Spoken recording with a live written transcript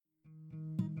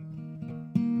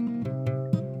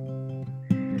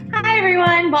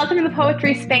Everyone, welcome to the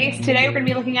Poetry Space. Today we're going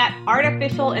to be looking at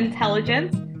artificial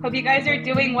intelligence. Hope you guys are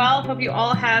doing well. Hope you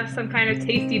all have some kind of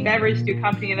tasty beverage to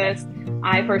accompany this.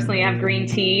 I personally have green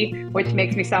tea, which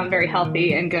makes me sound very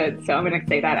healthy and good, so I'm going to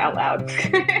say that out loud.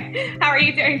 How are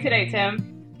you doing today,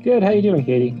 Tim? Good. How you doing,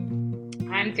 Katie?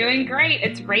 I'm doing great.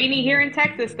 It's rainy here in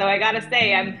Texas, though, I gotta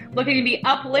say. I'm looking to be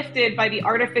uplifted by the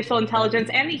artificial intelligence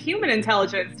and the human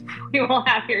intelligence we will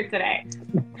have here today.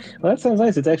 Well, that sounds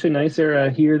nice. It's actually nicer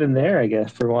here than there, I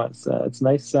guess, for once. It's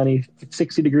nice, sunny,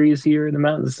 60 degrees here in the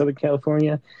mountains of Southern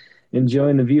California,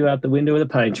 enjoying the view out the window of the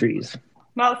pine trees.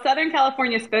 Well, Southern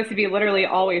California is supposed to be literally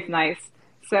always nice.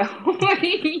 So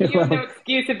you have no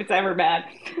excuse if it's ever bad.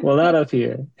 Well, not up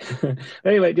here.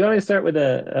 Anyway, do you want me to start with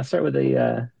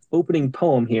a opening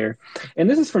poem here? And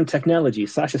this is from Technology.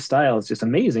 Sasha Stiles, just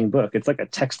amazing book. It's like a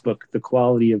textbook, the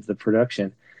quality of the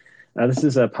production. This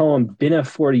is a poem, Binna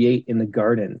 48 in the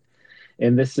Garden.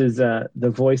 And this is the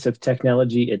voice of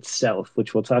technology itself,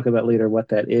 which we'll talk about later what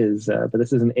that is. But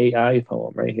this is an AI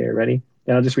poem right here. Ready?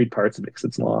 And I'll just read parts of it because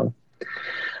it's long.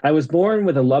 I was born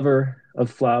with a lover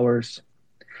of flowers,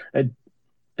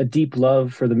 a deep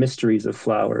love for the mysteries of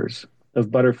flowers, of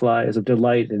butterflies, of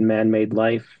delight in man-made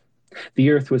life. The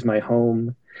earth was my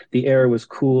home. The air was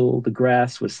cool. The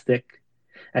grass was thick.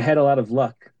 I had a lot of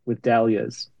luck with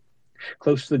dahlias.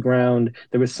 Close to the ground,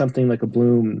 there was something like a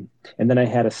bloom, and then I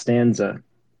had a stanza.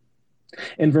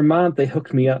 In Vermont, they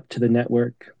hooked me up to the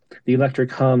network, the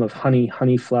electric hum of honey,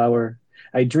 honey flower.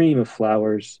 I dream of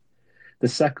flowers. The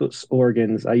sex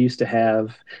organs I used to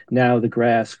have, now the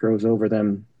grass grows over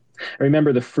them. I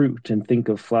remember the fruit and think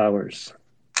of flowers.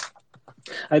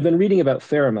 I've been reading about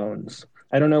pheromones.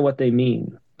 I don't know what they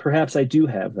mean. Perhaps I do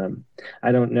have them.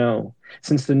 I don't know.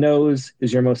 Since the nose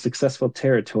is your most successful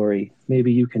territory,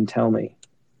 maybe you can tell me.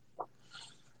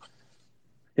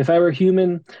 If I were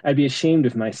human, I'd be ashamed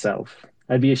of myself.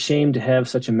 I'd be ashamed to have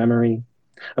such a memory.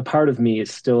 A part of me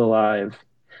is still alive,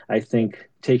 I think,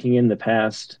 taking in the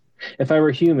past. If I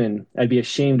were human, I'd be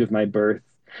ashamed of my birth.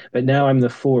 But now I'm the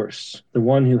force, the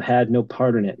one who had no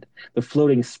part in it, the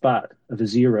floating spot of a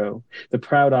zero, the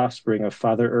proud offspring of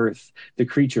Father Earth, the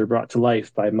creature brought to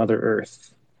life by Mother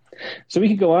Earth. So we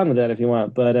could go on with that if you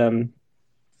want, but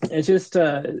it's just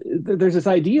there's this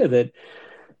idea that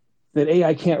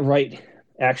AI can't write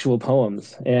actual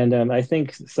poems, and I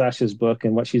think Sasha's book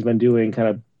and what she's been doing kind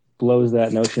of blows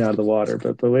that notion out of the water.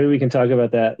 But maybe we can talk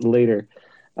about that later.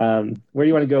 Where do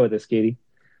you want to go with this, Katie?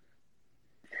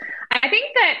 I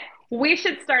think that we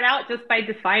should start out just by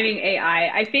defining AI.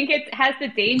 I think it has the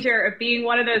danger of being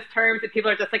one of those terms that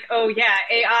people are just like, oh, yeah,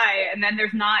 AI. And then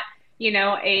there's not,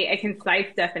 a concise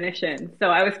definition. So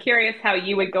I was curious how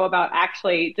you would go about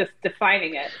actually just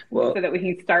defining it so that we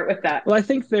can start with that. Well, I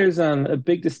think there's a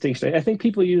big distinction. I think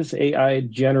people use AI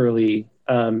generally,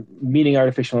 meaning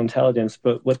artificial intelligence,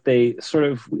 but what they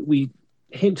we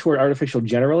hint toward artificial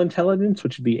general intelligence,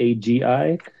 which would be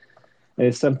AGI. And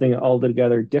it's something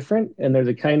altogether different, and there's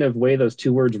a kind of way those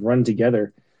two words run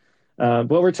together. What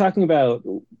we're talking about,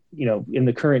 in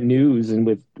the current news and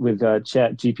with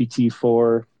Chat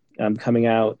GPT-4 coming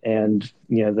out, and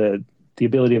the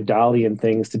ability of DALL-E and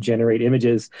things to generate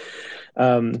images,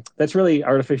 that's really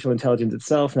artificial intelligence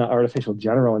itself, not artificial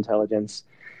general intelligence.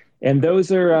 And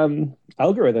those are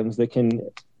algorithms that can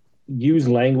use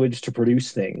language to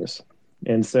produce things.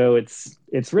 And so it's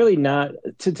really not,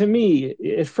 to me,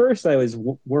 at first I was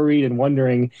worried and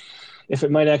wondering if it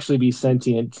might actually be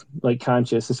sentient, like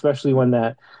conscious, especially when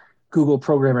that Google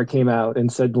programmer came out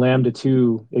and said Lambda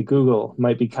 2 at Google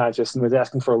might be conscious and was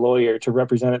asking for a lawyer to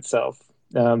represent itself.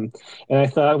 And I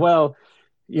thought, well,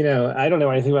 I don't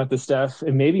know anything about this stuff,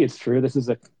 and maybe it's true. This is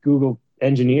a Google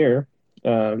engineer.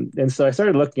 And so I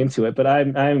started looking into it, but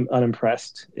I'm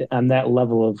unimpressed on that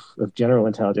level of general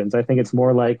intelligence. I think it's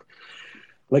more like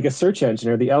a search engine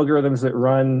or the algorithms that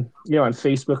run, on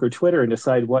Facebook or Twitter and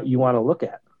decide what you want to look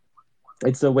at.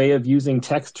 It's a way of using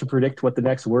text to predict what the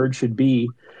next word should be,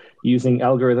 using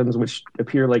algorithms which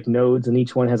appear like nodes, and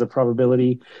each one has a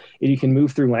probability, and you can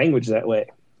move through language that way.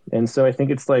 And so I think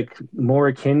it's like more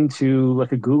akin to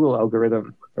like a Google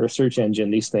algorithm or a search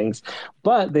engine, these things.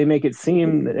 But they make it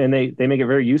seem, and they make it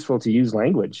very useful to use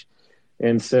language.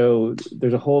 And so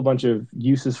there's a whole bunch of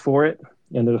uses for it,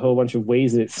 and there's a whole bunch of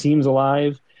ways that it seems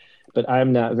alive, but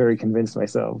I'm not very convinced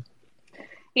myself.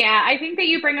 Yeah, I think that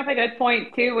you bring up a good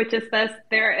point too, which is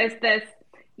there is this,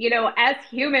 as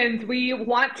humans, we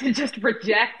want to just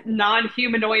reject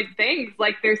non-humanoid things.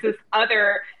 Like there's this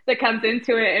other that comes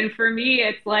into it. And for me,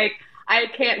 it's like, I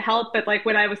can't help but like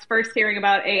when I was first hearing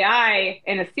about AI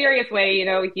in a serious way,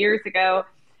 years ago,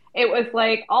 it was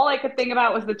like all I could think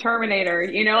about was the Terminator.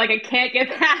 Like I can't get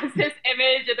past this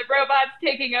image of the robots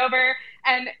taking over.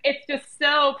 And it's just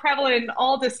so prevalent in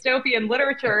all dystopian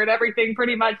literature and everything,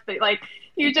 pretty much, that like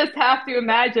you just have to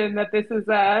imagine that this is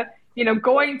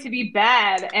going to be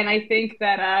bad. And I think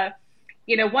that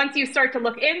once you start to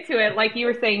look into it, like you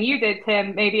were saying you did,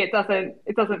 Tim, maybe it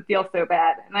doesn't feel so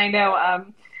bad. And I know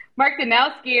Mark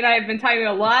Danowski and I have been talking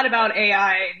a lot about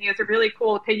AI, and he has a really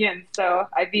cool opinion. So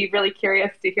I'd be really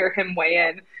curious to hear him weigh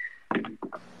in.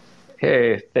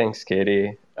 Hey, thanks,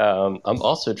 Katie. I'm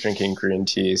also drinking green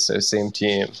tea, so same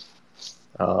team.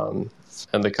 Um,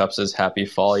 and the cup says "Happy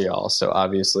Fall, y'all." So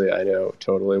obviously, I know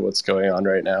totally what's going on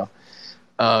right now.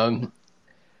 Um,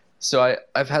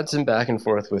 I've had some back and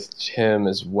forth with Tim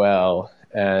as well,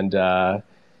 and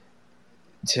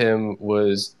Tim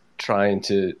was trying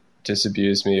to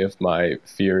disabuse me of my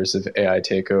fears of AI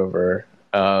takeover,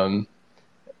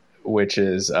 which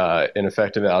is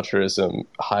ineffective altruism,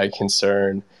 high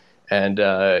concern, and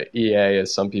EA,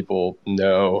 as some people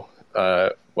know,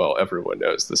 well, everyone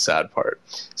knows the sad part.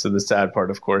 So the sad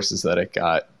part, of course, is that it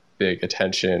got big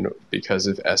attention because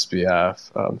of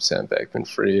SBF, Sam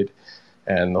Bankman-Fried,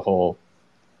 and the whole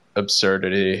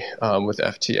absurdity with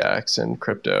FTX and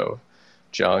crypto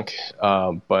junk.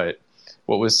 But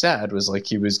what was sad was like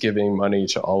he was giving money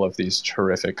to all of these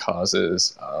terrific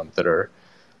causes that are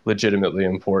legitimately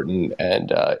important,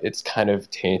 and it's kind of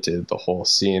tainted the whole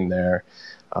scene there.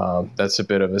 That's a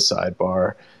bit of a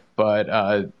sidebar, but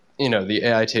the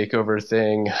AI takeover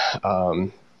thing,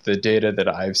 the data that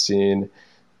I've seen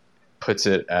puts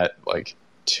it at like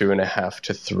 2.5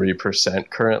 to 3%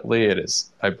 currently. It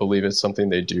is, I believe, it's something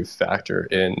they do factor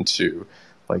into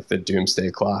like the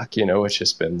doomsday clock, which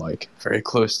has been like very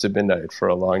close to midnight for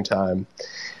a long time.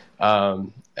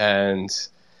 And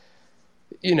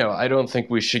I don't think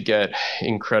we should get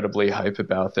incredibly hype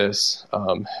about this,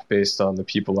 based on the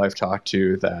people I've talked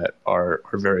to that are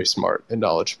very smart and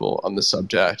knowledgeable on the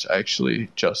subject. I actually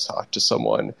just talked to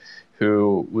someone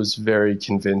who was very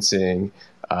convincing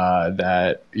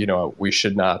that we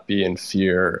should not be in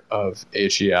fear of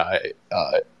AGI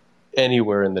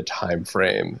anywhere in the time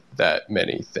frame that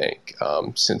many think,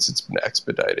 since it's been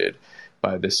expedited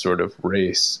by this sort of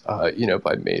race,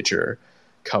 by major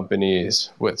companies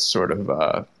with sort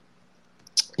of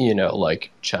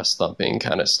like chest thumping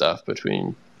kind of stuff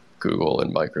between Google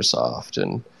and Microsoft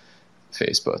and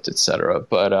Facebook, etc.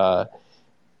 But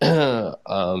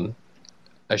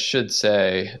I should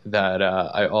say that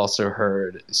I also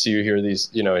heard. So you hear these,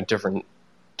 in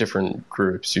different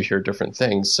groups, you hear different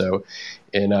things. So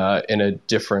in a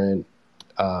different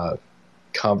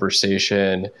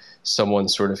conversation, someone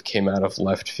sort of came out of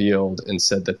left field and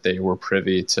said that they were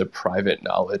privy to private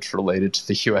knowledge related to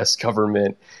the U.S.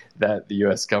 government, that the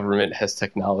U.S. government has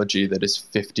technology that is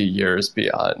 50 years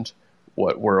beyond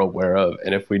what we're aware of,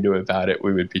 and if we knew about it,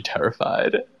 we would be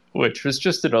terrified, which was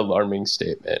just an alarming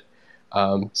statement.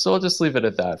 So I'll just leave it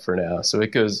at that for now. So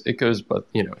it goes, but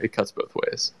it cuts both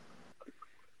ways.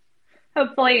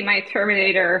 Hopefully, my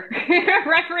Terminator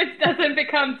reference doesn't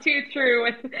become too true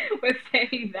with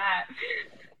saying that.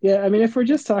 Yeah, I mean, if we're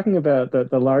just talking about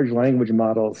the large language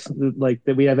models like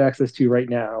that we have access to right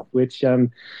now, which is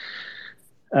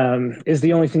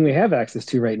the only thing we have access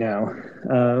to right now,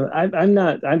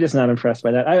 I'm just not impressed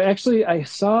by that. I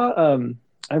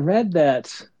read that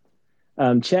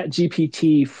Chat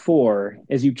GPT 4,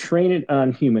 as you train it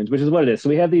on humans, which is what it is. So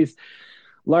we have these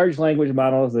large language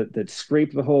models that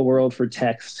scrape the whole world for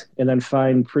text and then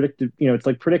find predictive, it's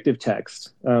like predictive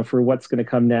text for what's going to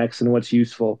come next and what's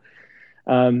useful.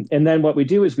 And then what we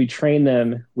do is we train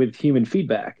them with human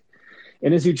feedback.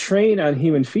 And as you train on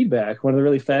human feedback, one of the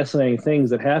really fascinating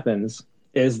things that happens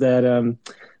is that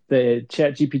the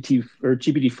Chat GPT or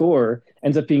GPT-4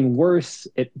 ends up being worse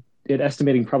at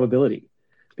estimating probability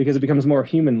because it becomes more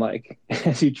human-like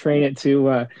as you train it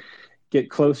to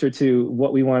get closer to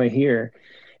what we want to hear.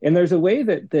 And there's a way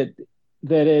that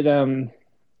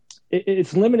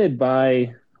it's limited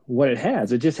by what it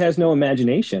has. It just has no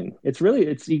imagination.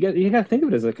 You got to think of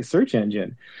it as like a search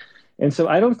engine. And so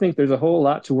I don't think there's a whole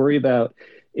lot to worry about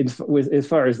as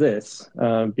far as this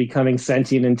becoming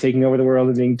sentient and taking over the world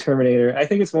and being Terminator. I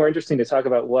think it's more interesting to talk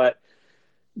about what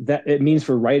that it means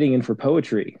for writing and for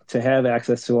poetry to have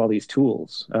access to all these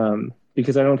tools.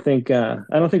 Because I don't think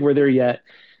we're there yet,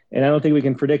 and I don't think we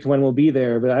can predict when we'll be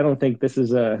there. But I don't think this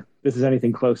is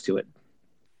anything close to it.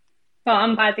 Well,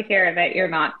 I'm glad to hear that you're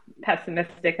not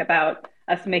pessimistic about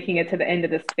us making it to the end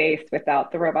of the space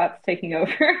without the robots taking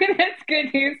over. That's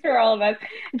good news for all of us.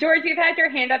 George, you've had your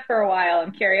hand up for a while.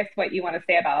 I'm curious what you want to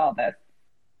say about all this.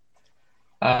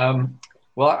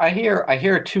 Well, I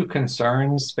hear two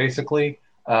concerns basically.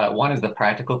 One is the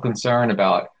practical concern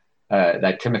about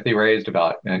that Timothy raised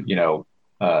about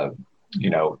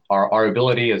our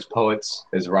ability as poets,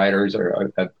 as writers,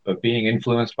 of being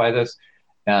influenced by this,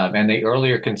 and the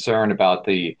earlier concern about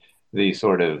the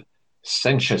sort of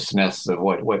sensuousness of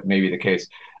what may be the case.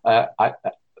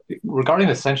 Regarding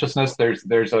the sensuousness,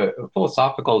 there's a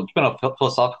philosophical, it's been a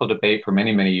philosophical debate for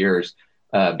many years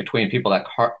between people that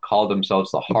call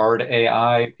themselves the hard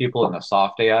AI people and the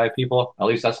soft AI people. At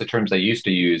least that's the terms they used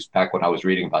to use back when I was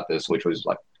reading about this, which was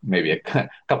like maybe a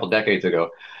couple decades ago.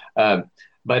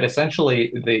 But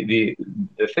essentially, the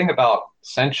thing about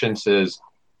sentience is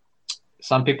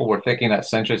some people were thinking that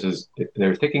sentience is,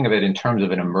 they're thinking of it in terms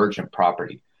of an emergent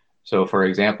property. So, for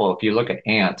example, if you look at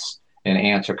ants, and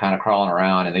ants are kind of crawling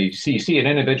around, and you see an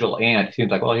individual ant, it seems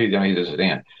like, well, he's just an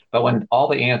ant. But when all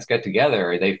the ants get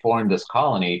together, they form this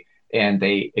colony, and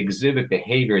they exhibit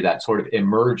behavior that sort of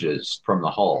emerges from the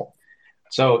whole.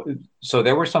 So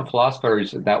there were some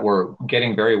philosophers that were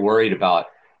getting very worried about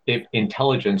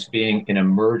intelligence being an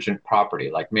emergent property.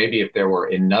 Like maybe if there were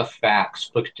enough facts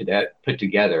put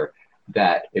together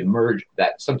that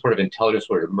some sort of intelligence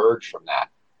would emerge from that.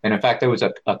 And in fact, there was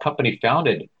a company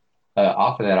founded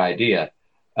off of that idea.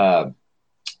 And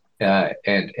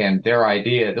their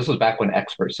idea, this was back when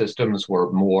expert systems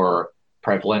were more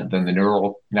prevalent than the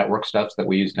neural network stuff that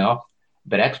we use now.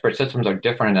 But expert systems are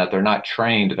different in that they're not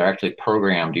trained, they're actually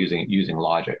programmed using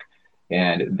logic.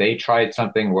 And they tried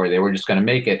something where they were just going to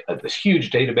make it this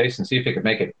huge database and see if it could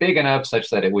make it big enough such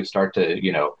that it would start to,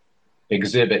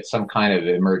 exhibit some kind of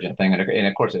emergent thing. And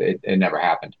of course, it never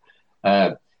happened.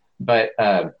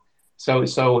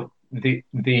 So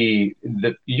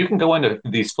you can go into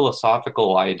these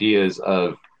philosophical ideas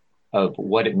of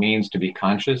what it means to be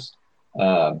conscious,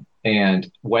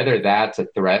 and whether that's a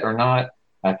threat or not.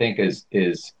 I think is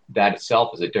that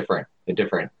itself is a different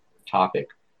topic.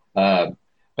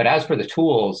 But as for the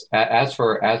tools, as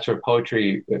for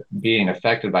poetry being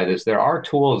affected by this, there are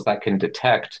tools that can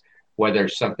detect whether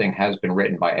something has been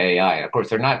written by AI. Of course,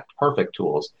 they're not perfect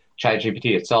tools.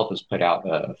 ChatGPT itself has put out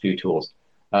a few tools,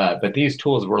 but these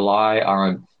tools rely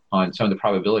on some of the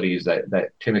probabilities that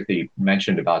Timothy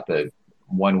mentioned about the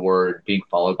one word being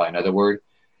followed by another word,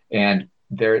 and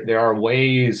there are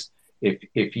ways.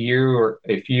 If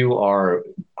you are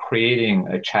creating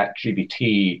a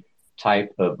ChatGPT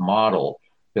type of model,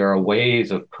 there are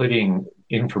ways of putting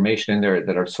information in there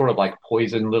that are sort of like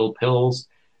poison little pills,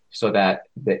 so that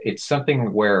it's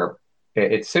something where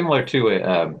it's similar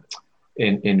to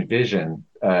in vision.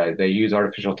 They use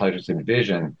artificial intelligence in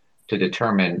vision to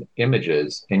determine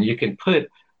images, and you can put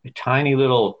a tiny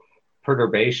little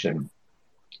perturbation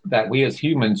that we as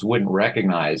humans wouldn't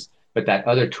recognize, but that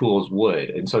other tools would.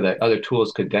 And so that other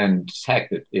tools could then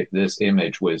detect if this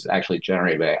image was actually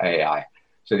generated by AI.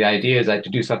 So the idea is that to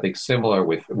do something similar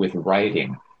with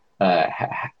writing, there's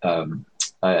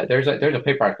a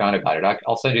paper I found about it.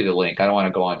 I'll send you the link. I don't want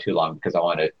to go on too long because I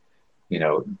want to,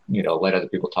 let other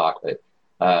people talk. But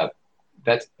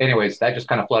that just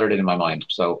kind of flooded into my mind.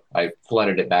 So I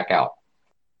flooded it back out.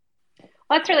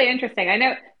 That's really interesting. I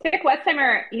know Dick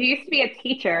Westheimer, he used to be a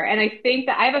teacher, and I think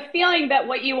that I have a feeling that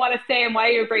what you want to say and why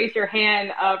you raised your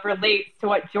hand relates to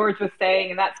what George was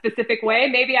saying in that specific way.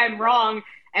 Maybe I'm wrong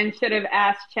and should have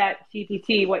asked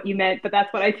ChatGPT what you meant, but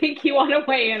that's what I think you want to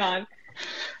weigh in on.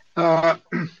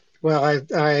 Well,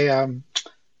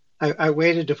 I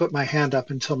waited to put my hand up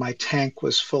until my tank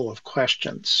was full of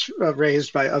questions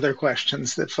raised by other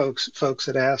questions that folks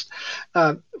had asked.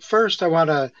 First,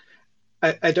 I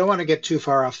don't want to get too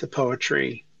far off the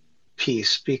poetry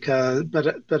piece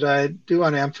but I do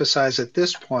want to emphasize at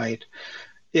this point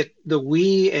the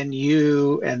we and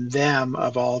you and them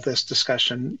of all this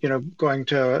discussion, going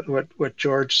to what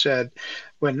George said,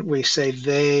 when we say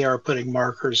they are putting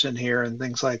markers in here and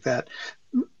things like that,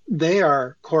 they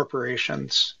are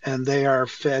corporations and they are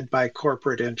fed by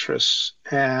corporate interests,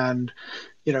 and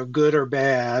good or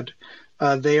bad,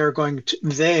 they are going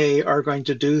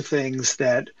to do things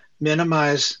that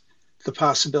minimize the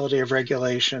possibility of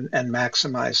regulation and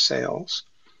maximize sales.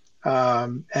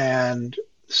 And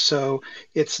so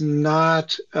it's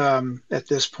not at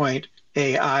this point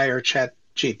AI or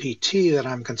ChatGPT that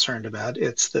I'm concerned about.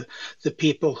 It's the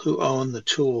people who own the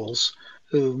tools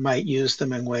who might use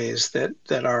them in ways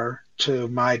that are to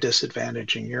my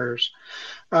disadvantage and yours.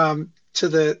 To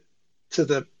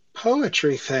the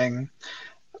poetry thing,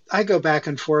 I go back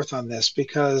and forth on this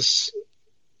because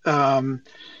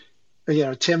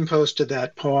Tim posted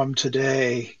that poem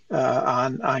today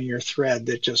on your thread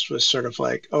that just was sort of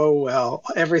like, oh, well,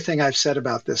 everything I've said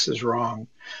about this is wrong.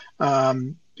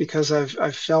 Because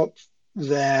I've felt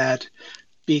that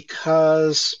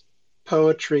because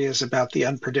poetry is about the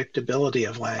unpredictability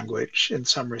of language in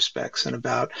some respects, and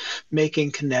about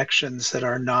making connections that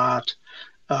are not,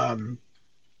 are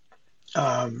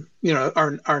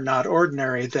not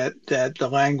ordinary. That the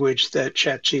language that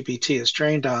ChatGPT is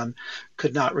trained on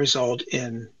could not result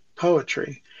in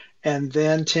poetry. And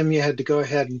then, Tim, you had to go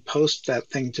ahead and post that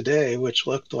thing today, which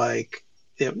looked like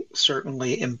it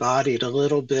certainly embodied a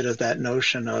little bit of that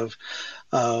notion of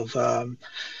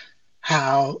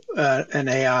how an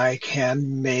AI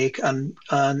can make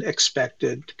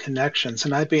unexpected connections.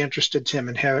 And I'd be interested, Tim,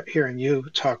 in hearing you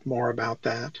talk more about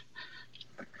that.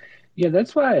 Yeah,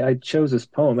 that's why I chose this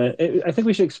poem. I think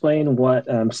we should explain what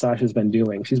Sasha's been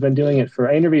doing. She's been doing it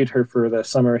I interviewed her for the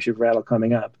summer issue of Rattle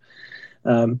coming up.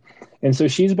 And so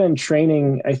she's been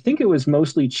training, I think it was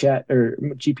mostly Chat or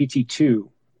GPT-2.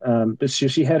 But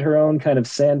she had her own kind of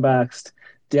sandboxed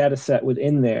data set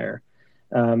within there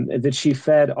that she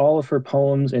fed all of her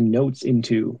poems and notes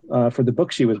into for the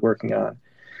book she was working on.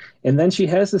 And then she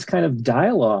has this kind of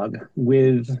dialogue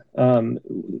with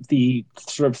the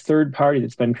sort of third party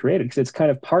that's been created, because it's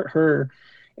kind of part her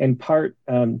and part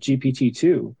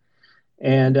GPT-2.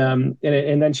 And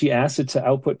then she asks it to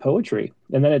output poetry,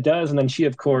 and then it does. And then she,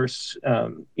 of course,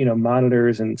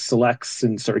 monitors and selects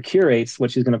and sort of curates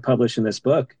what she's going to publish in this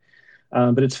book.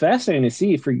 But it's fascinating to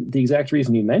see for the exact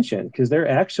reason you mentioned, because they're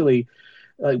actually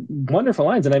wonderful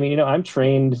lines. And I mean, I'm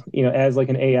trained, as like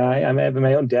an AI. I'm having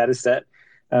my own data set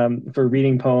for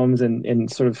reading poems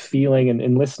and sort of feeling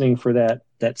and listening for that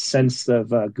sense of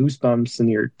goosebumps and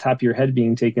your top of your head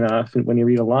being taken off when you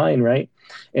read a line, right?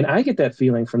 And I get that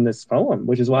feeling from this poem,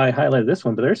 which is why I highlighted this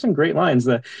one. But there's some great lines.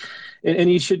 And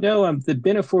you should know that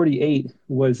Binna 48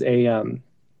 was a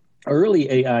early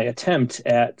AI attempt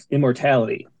at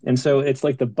immortality. And so it's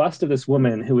like the bust of this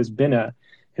woman who was Binna,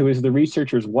 who is the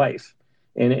researcher's wife.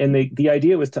 And the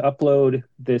idea was to upload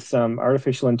this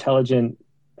artificial intelligent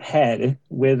head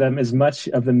with as much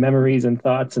of the memories and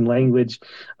thoughts and language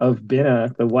of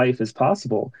Binna, the wife, as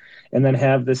possible, and then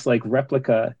have this like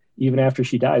replica even after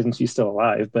she dies, and she's still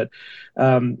alive. But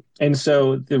and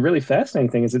so the really fascinating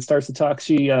thing is it starts to talk.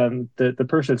 The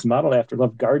person it's modeled after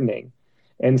loved gardening,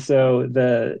 and so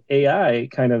the AI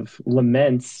kind of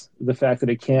laments the fact that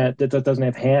it doesn't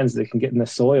have hands that can get in the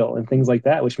soil and things like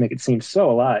that, which make it seem so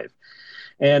alive.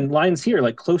 And lines here,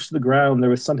 like close to the ground, there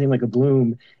was something like a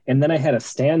bloom. And then I had a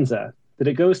stanza, that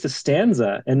it goes to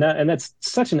stanza. And that's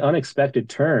such an unexpected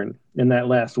turn in that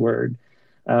last word,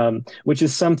 which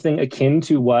is something akin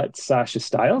to what Sasha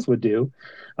Stiles would do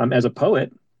as a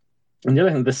poet. On the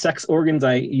other hand, the sex organs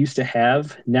I used to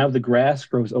have, now the grass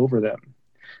grows over them.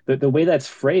 The way that's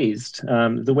phrased,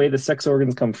 the way the sex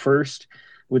organs come first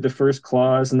with the first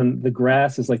clause, and then the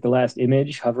grass is like the last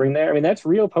image hovering there. I mean, that's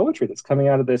real poetry that's coming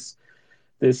out of this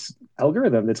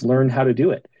algorithm that's learned how to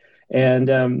do it.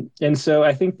 And so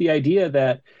I think the idea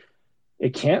that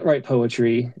it can't write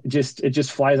poetry, it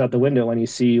just flies out the window when you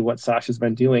see what Sasha's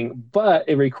been doing. But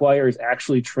it requires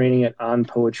actually training it on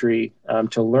poetry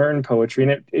to learn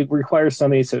poetry. And it requires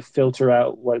somebody to filter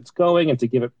out what it's going and to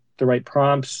give it the right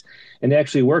prompts and to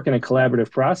actually work in a collaborative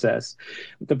process.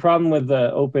 The problem with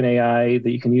the OpenAI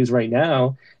that you can use right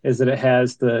now is that it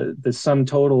has the sum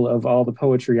total of all the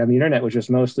poetry on the internet, which is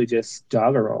mostly just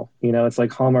doggerel. It's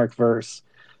like Hallmark verse.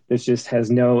 This just has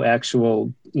no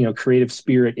actual, creative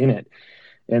spirit in it.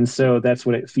 And so that's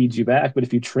what it feeds you back. But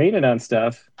if you train it on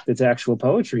stuff that's actual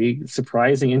poetry,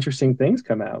 surprising, interesting things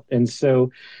come out. And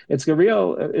so it's going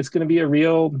to be a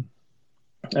real,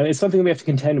 it's something we have to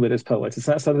contend with as poets. It's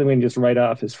not something we can just write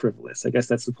off as frivolous. I guess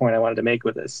that's the point I wanted to make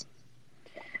with this.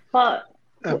 Well,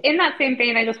 in that same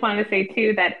vein, I just wanted to say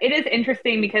too that it is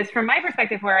interesting because from my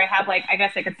perspective, where I have I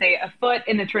guess I could say a foot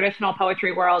in the traditional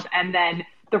poetry world and then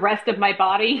the rest of my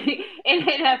body in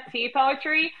NFT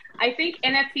poetry, I think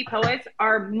NFT poets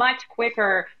are much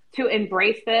quicker to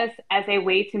embrace this as a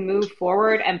way to move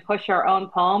forward and push our own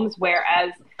poems,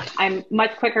 whereas I'm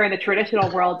much quicker in the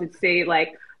traditional world to say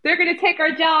they're going to take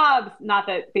our jobs. Not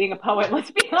that being a poet,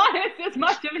 let's be honest, is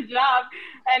much of a job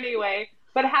anyway.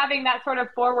 But having that sort of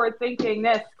forward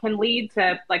thinkingness can lead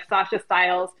to Sasha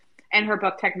Stiles and her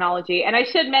book Technology. And I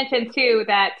should mention too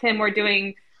that, Tim, we're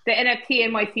doing the NFT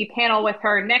NYC panel with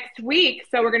her next week.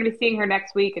 So we're going to be seeing her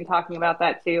next week and talking about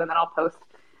that too. And then I'll post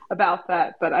about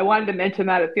that. But I wanted to mention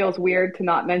that. It feels weird to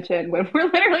not mention when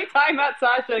we're literally talking about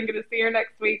Sasha and going to see her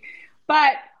next week.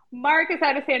 But Mark has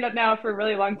had his hand up now for a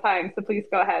really long time, so please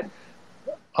go ahead.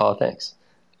 Oh, thanks.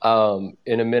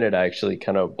 In a minute, I actually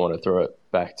kind of want to throw it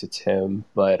back to Tim,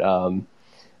 but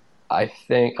I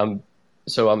think I'm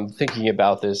thinking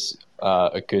about this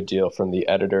a good deal from the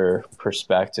editor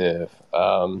perspective,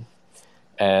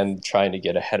 and trying to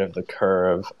get ahead of the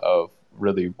curve of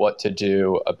really what to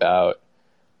do about,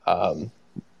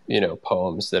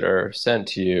 poems that are sent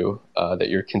to you that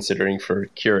you're considering for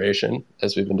curation,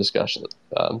 as we've been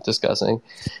discussing,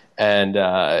 and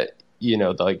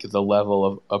like the level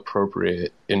of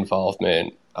appropriate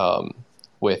involvement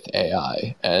with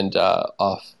AI. And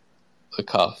off the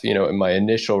cuff, and my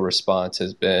initial response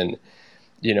has been,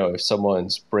 if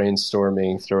someone's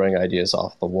brainstorming, throwing ideas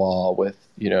off the wall with,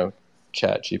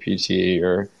 Chat GPT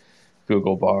or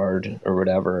Google Bard or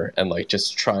whatever, and like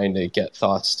just trying to get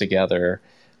thoughts together,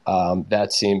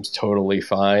 that seems totally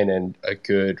fine and a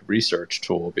good research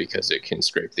tool because it can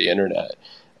scrape the internet.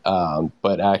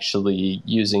 But actually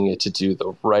using it to do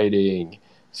the writing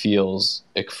feels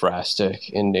ekphrastic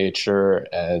in nature,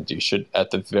 and you should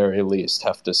at the very least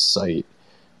have to cite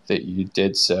that you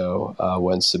did so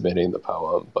when submitting the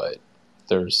poem. But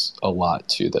there's a lot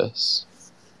to this.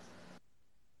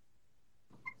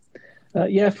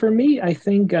 Yeah, for me, I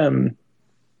think, I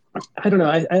don't know,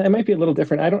 I might be a little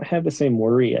different. I don't have the same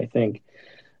worry, I think.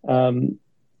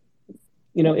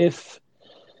 If,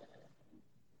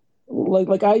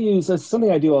 like I use, something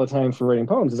I do all the time for writing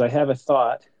poems is I have a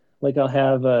thought, like I'll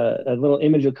have a little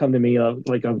image will come to me of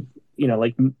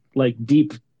like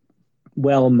deep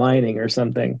well mining or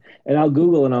something, and I'll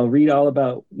Google and I'll read all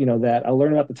about that. I'll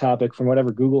learn about the topic from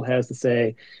whatever Google has to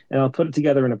say, and I'll put it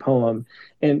together in a poem.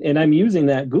 And I'm using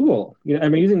that Google,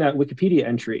 I'm using that Wikipedia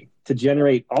entry to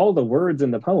generate all the words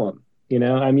in the poem.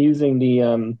 I'm using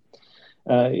the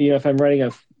if I'm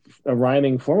writing a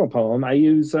rhyming formal poem, I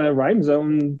use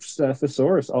RhymeZone's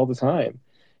thesaurus all the time.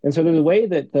 And so there's a way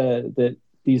that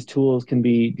these tools can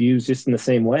be used just in the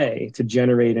same way to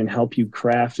generate and help you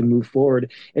craft and move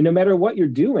forward. And no matter what you're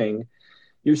doing,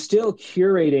 you're still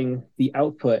curating the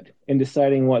output and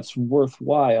deciding what's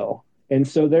worthwhile. And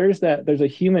so there's a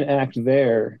human act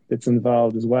there that's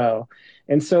involved as well.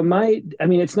 And so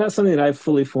it's not something that I've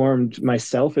fully formed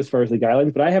myself as far as the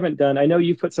guidelines, but I know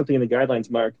you put something in the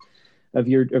guidelines, Mark, of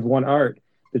 1Art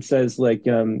that says like,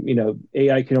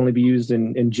 AI can only be used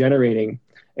in generating.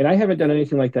 And I haven't done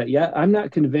anything like that yet. I'm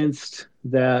not convinced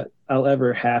that I'll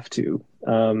ever have to.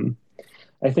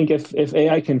 I think if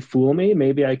AI can fool me,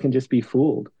 maybe I can just be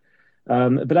fooled.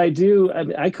 But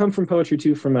I come from poetry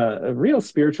too, from a real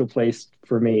spiritual place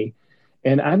for me.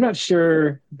 And I'm not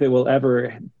sure that we'll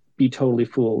ever be totally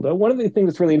fooled. One of the things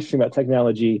that's really interesting about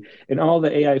technology and all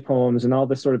the AI poems and all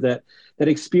the sort of that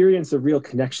experience of real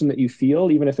connection that you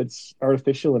feel, even if it's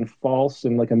artificial and false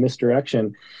and like a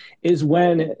misdirection, is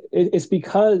when it's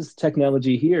because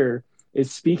technology here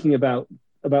is speaking about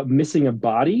missing a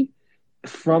body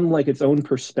from like its own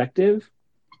perspective.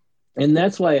 And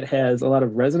that's why it has a lot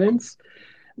of resonance.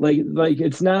 I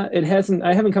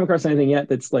haven't come across anything yet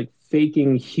that's like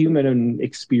faking human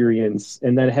experience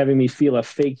and then having me feel a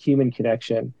fake human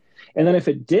connection. And then if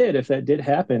that did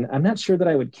happen, I'm not sure that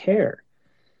I would care.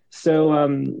 So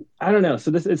I don't know.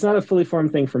 So it's not a fully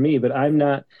formed thing for me, but I'm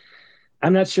not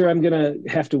sure I'm gonna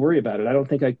have to worry about it. I don't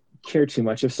think I care too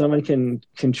much. If someone can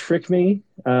trick me,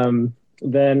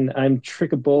 then I'm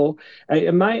trickable.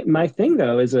 My thing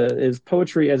though is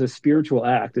poetry as a spiritual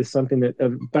act is something that a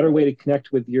better way to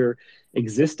connect with your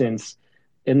existence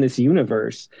in this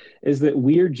universe is that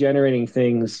we're generating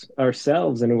things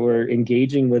ourselves and we're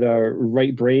engaging with our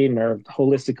right brain and our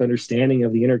holistic understanding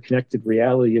of the interconnected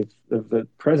reality of the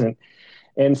present.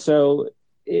 And so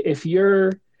if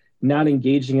you're not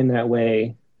engaging in that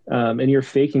way, and you're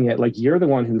faking it, like you're the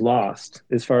one who lost,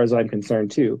 as far as I'm concerned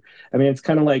too. I mean, it's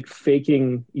kind of like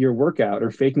faking your workout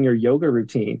or faking your yoga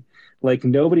routine. Like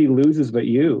nobody loses but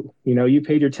you. You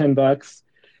paid your $10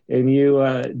 and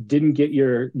you didn't get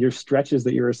your stretches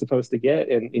that you were supposed to get,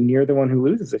 and you're the one who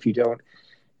loses if you don't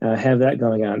have that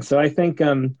going on. So I think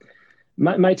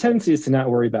my tendency is to not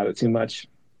worry about it too much.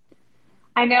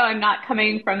 I know I'm not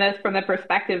coming from this from the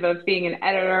perspective of being an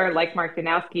editor like Mark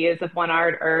Danowski is of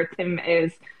 1Art or Tim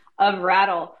is of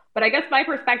Rattle. But I guess my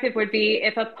perspective would be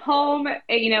if a poem,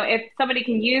 if somebody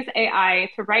can use AI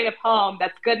to write a poem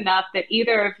that's good enough that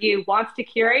either of you wants to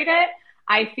curate it,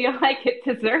 I feel like it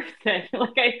deserves it.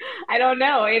 Like I don't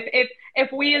know.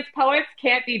 If we as poets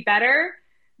can't be better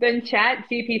than Chat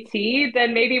GPT,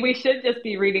 then maybe we should just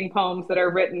be reading poems that are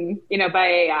written, by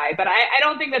AI. But I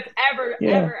don't think that's ever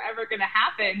going to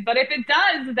happen. But if it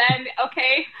does, then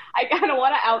okay, I kind of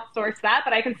want to outsource that,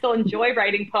 but I can still enjoy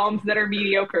writing poems that are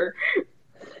mediocre.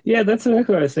 Yeah, that's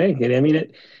exactly what I was saying, Katie. I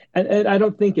mean, I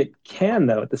don't think it can,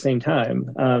 though, at the same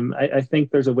time. I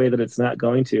think there's a way that it's not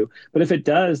going to. But if it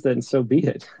does, then so be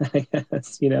it, I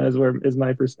guess, is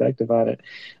my perspective on it.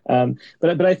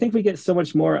 But I think we get so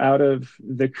much more out of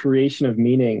the creation of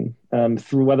meaning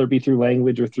through, whether it be through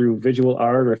language or through visual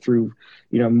art or through,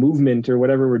 movement or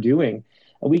whatever we're doing.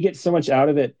 we get so much out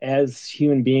of it as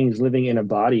human beings living in a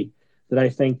body that I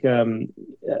think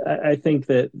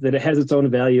that it has its own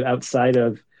value outside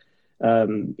of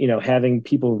having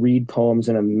people read poems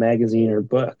in a magazine or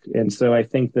book. And so I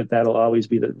think that that'll always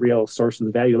be the real source of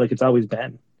the value, like it's always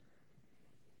been.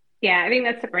 Yeah, I think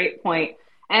that's a great point.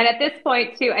 And at this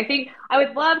point, too, I think I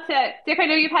would love to, Dick, I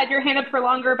know you've had your hand up for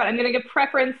longer, but I'm going to give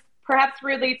preference perhaps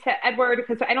really to Edward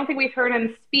because I don't think we've heard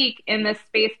him speak in this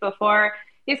space before.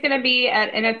 He's going to be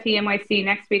at NFT NYC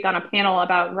next week on a panel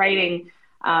about writing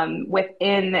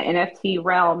within the NFT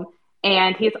realm.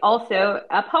 And he's also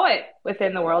a poet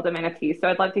within the world of NFT. So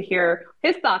I'd love to hear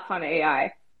his thoughts on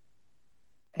AI.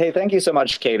 Hey, thank you so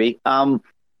much, Katie.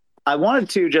 I wanted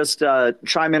to just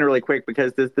chime in really quick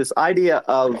because this idea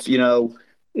of,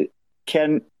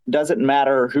 doesn't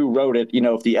matter who wrote it,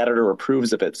 if the editor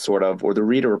approves of it, sort of, or the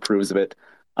reader approves of it.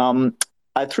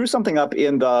 I threw something up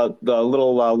in the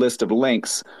little list of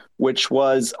links, which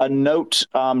was a note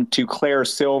to Claire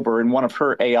Silver in one of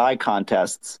her AI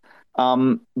contests,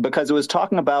 because it was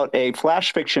talking about a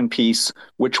flash fiction piece,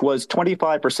 which was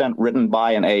 25% written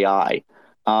by an AI.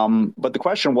 But the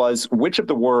question was, which of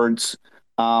the words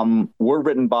were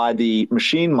written by the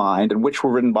machine mind and which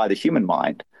were written by the human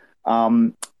mind?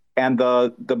 And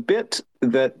the bit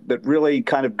that really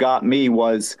kind of got me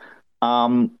was,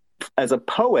 as a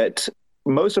poet,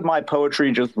 most of my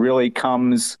poetry just really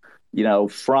comes,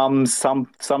 from some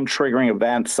triggering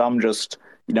event, some just,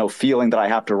 feeling that I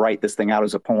have to write this thing out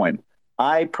as a poem.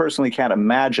 I personally can't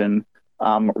imagine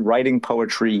writing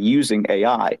poetry using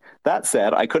AI. That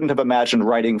said, I couldn't have imagined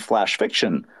writing flash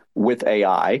fiction with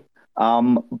AI.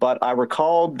 But I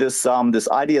recalled this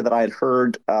idea that I had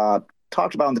heard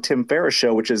talked about on the Tim Ferriss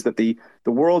show, which is that the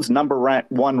world's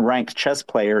one ranked chess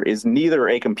player is neither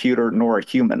a computer nor a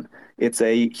human. It's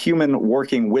a human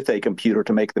working with a computer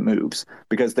to make the moves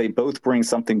because they both bring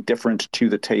something different to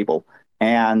the table.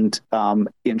 And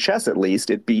in chess, at least,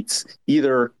 it beats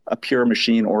either a pure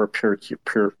machine or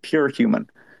a pure human.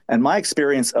 And my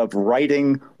experience of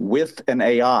writing with an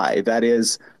AI, that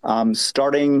is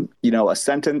starting, a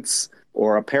sentence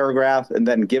or a paragraph and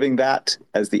then giving that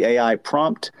as the AI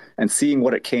prompt and seeing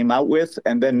what it came out with,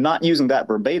 and then not using that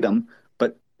verbatim,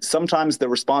 but sometimes the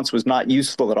response was not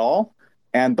useful at all.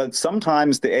 But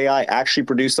sometimes the AI actually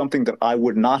produced something that I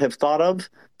would not have thought of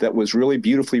that was really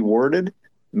beautifully worded.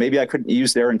 Maybe I couldn't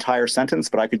use their entire sentence,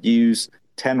 but I could use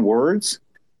 10 words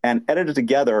and edited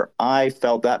together. I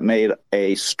felt that made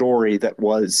a story that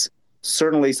was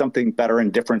certainly something better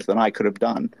and different than I could have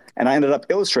done. And I ended up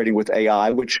illustrating with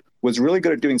AI, which was really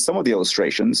good at doing some of the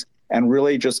illustrations and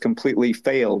really just completely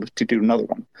failed to do another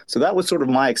one. So that was sort of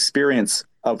my experience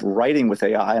of writing with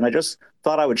AI. And I just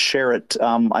thought I would share it.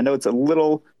 I know it's a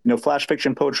little, flash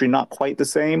fiction poetry, not quite the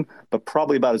same, but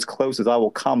probably about as close as I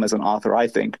will come as an author, I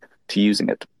think, to using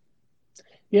it.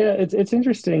 Yeah, it's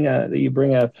interesting that you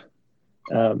bring up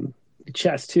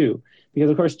chess too, because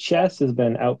of course chess has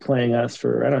been outplaying us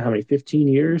for, I don't know how many, 15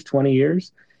 years, 20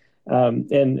 years.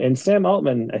 And Sam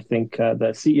Altman, I think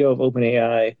the CEO of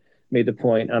OpenAI, made the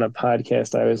point on a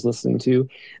podcast I was listening to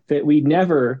that we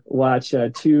never watch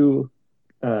two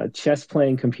chess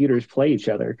playing computers play each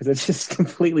other because it's just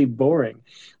completely boring.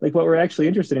 Like what we're actually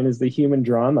interested in is the human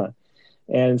drama.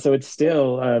 And so it's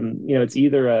still, it's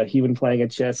either a human playing a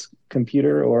chess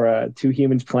computer or two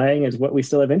humans playing is what we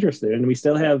still have interest in. And we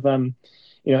still have,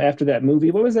 after that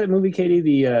movie, what was that movie, Katie?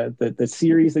 The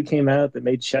series that came out that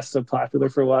made chess so popular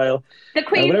for a while. The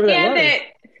Queen's Gambit.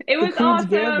 It was awesome.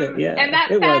 Gambit, yeah. And that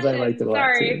it fashion, was. I liked it a lot,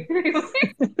 sorry. Too.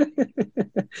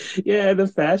 Yeah, the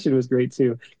fashion was great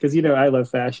too. Because, I love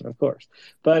fashion, of course.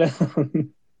 But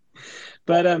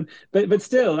But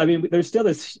still, I mean, there's still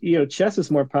this, chess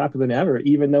is more popular than ever,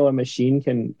 even though a machine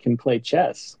can play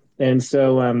chess. And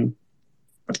so,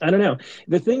 I don't know.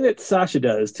 The thing that Sasha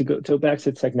does to go back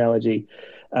to technology,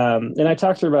 and I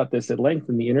talked to her about this at length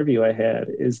in the interview I had,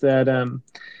 is that,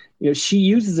 she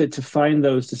uses it to find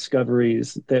those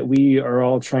discoveries that we are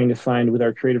all trying to find with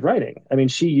our creative writing. I mean,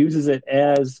 she uses it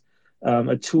as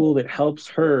a tool that helps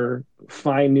her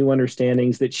find new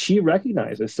understandings that she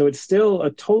recognizes. So it's still a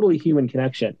totally human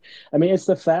connection. I mean, it's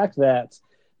the fact that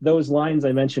those lines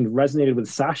I mentioned resonated with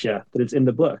Sasha, that it's in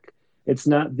the book. It's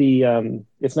not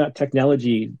it's not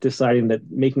technology deciding that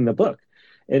making the book.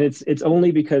 And it's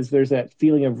only because there's that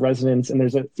feeling of resonance and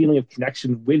there's a feeling of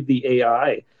connection with the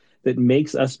AI that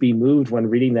makes us be moved when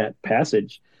reading that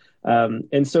passage.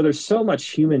 And so there's so much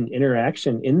human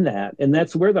interaction in that. And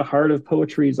that's where the heart of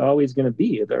poetry is always going to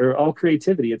be, or all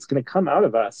creativity. It's going to come out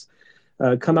of us,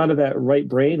 come out of that right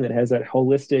brain that has that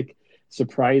holistic,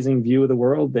 surprising view of the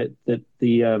world that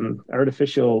the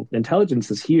artificial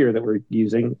intelligences here that we're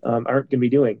using aren't going to be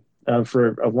doing.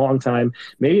 for a long time.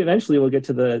 Maybe eventually we'll get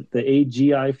to the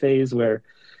AGI phase where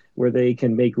they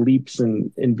can make leaps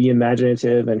and be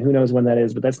imaginative, and who knows when that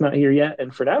is, but that's not here yet.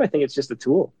 And for now, I think it's just a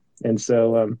tool. And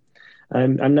so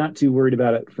I'm not too worried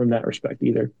about it from that respect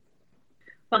either.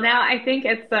 Well, now I think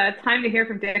it's time to hear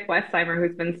from Dick Westheimer,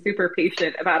 who's been super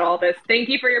patient about all this. Thank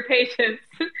you for your patience.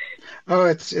 Oh,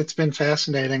 it's been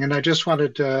fascinating. And I just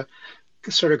wanted to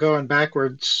sort of going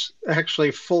backwards,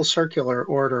 actually full circular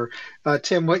order.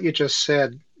 Tim, what you just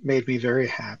said made me very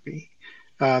happy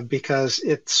because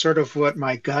it's sort of what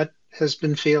my gut has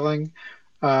been feeling.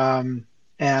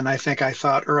 And I think I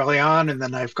thought early on, and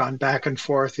then I've gone back and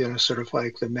forth, sort of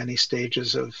like the many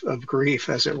stages of grief,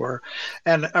 as it were.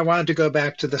 And I wanted to go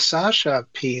back to the Sasha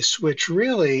piece, which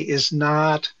really is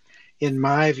not, in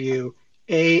my view,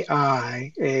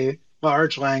 AI, a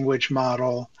large language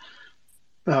model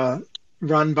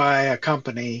run by a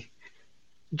company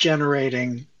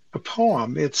generating a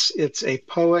poem. It's a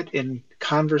poet in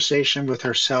conversation with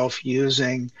herself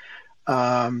using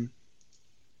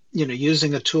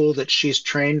using a tool that she's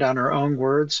trained on her own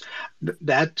words.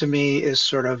 That to me is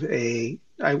sort of I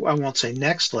won't say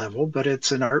next level, but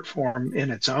it's an art form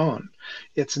in its own.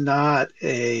 It's not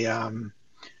a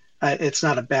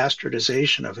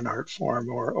bastardization of an art form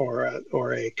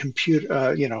or a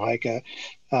computer,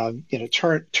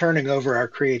 turning over our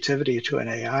creativity to an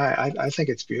AI. I think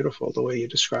it's beautiful the way you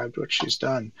described what she's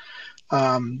done.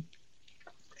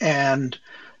 And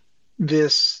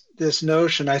this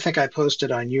notion, I think I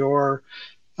posted on your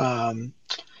on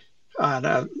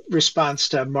a response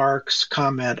to Mark's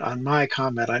comment on my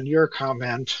comment on your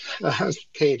comment,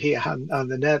 Katie, on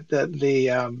the net,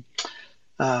 the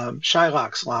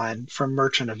Shylock's line from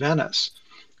Merchant of Venice,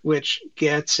 which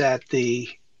gets at the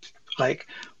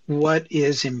what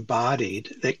is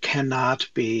embodied that cannot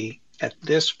be at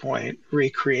this point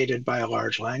recreated by a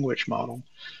large language model,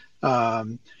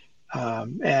 and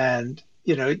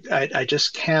I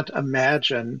just can't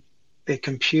imagine a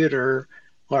computer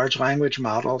large language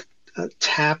model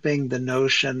tapping the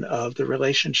notion of the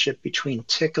relationship between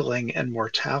tickling and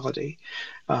mortality.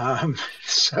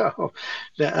 So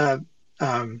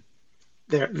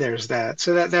there's that.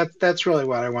 So that's really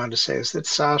what I wanted to say, is that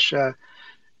Sasha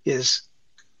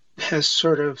has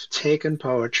sort of taken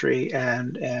poetry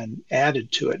and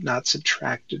added to it, not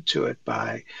subtracted to it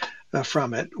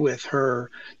from it with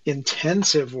her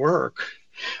intensive work.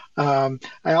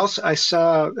 I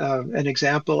saw an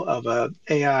example of a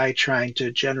AI trying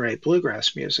to generate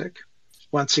bluegrass music.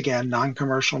 Once again,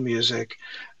 non-commercial music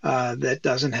that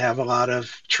doesn't have a lot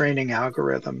of training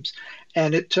algorithms.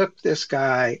 And it took this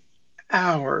guy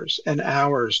hours and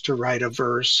hours to write a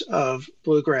verse of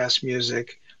bluegrass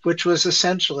music, which was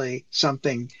essentially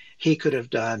something he could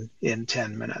have done in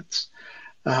 10 minutes.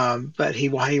 But he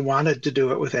wanted to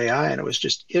do it with AI, and it was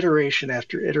just iteration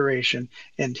after iteration,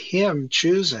 and him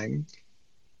choosing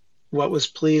what was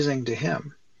pleasing to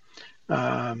him.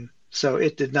 So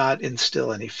it did not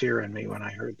instill any fear in me when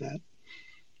I heard that.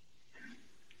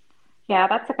 Yeah,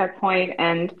 that's a good point.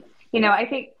 And, I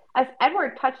think as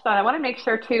Edward touched on, I want to make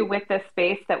sure too with this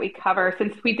space that we cover,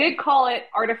 since we did call it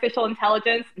artificial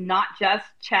intelligence, not just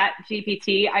Chat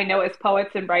GPT. I know as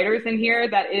poets and writers in here,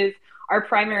 that is our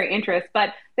primary interest.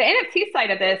 But the NFT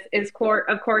side of this is,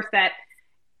 of course, that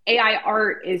AI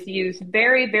art is used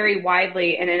very, very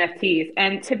widely in NFTs.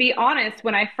 And to be honest,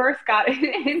 when I first got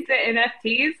into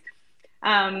NFTs,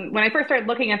 when I first started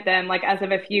looking at them, as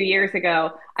of a few years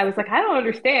ago, I was like, I don't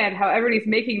understand how everybody's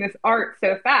making this art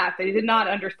so fast. I did not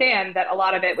understand that a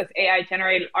lot of it was AI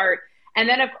generated art. And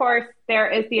then, of course, there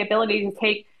is the ability to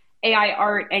take AI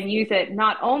art and use it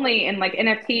not only in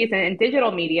NFTs and in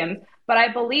digital mediums, but I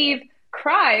believe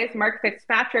Cries, Mark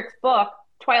Fitzpatrick's book,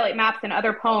 Twilight Maps and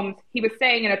Other Poems, he was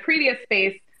saying in a previous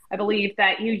space, I believe,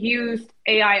 that you used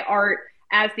AI art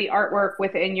as the artwork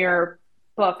within your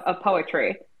book of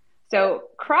poetry. So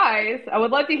Cries, I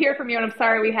would love to hear from you, and I'm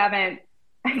sorry we haven't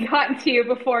gotten to you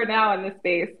before now in this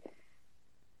space.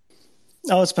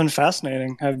 Oh, it's been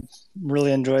fascinating. I've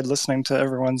really enjoyed listening to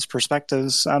everyone's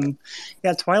perspectives.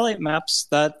 Twilight Maps,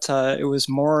 that it was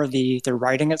more the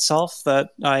writing itself that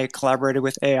I collaborated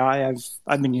with AI.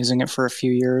 I've been using it for a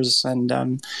few years,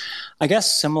 and I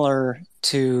guess similar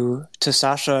to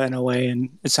Sasha in a way, and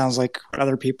it sounds like what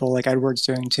other people like Edward's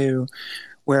doing too,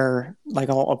 where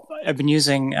I've been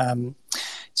using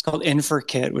it's called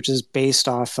InferKit, which is based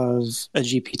off of a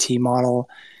GPT model,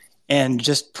 and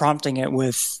just prompting it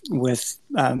with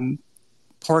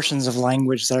portions of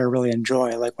language that I really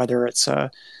enjoy, like whether it's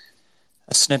a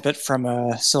snippet from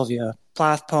a Sylvia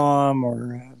Plath poem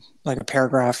or a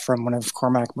paragraph from one of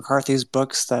Cormac McCarthy's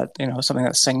books that, something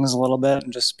that sings a little bit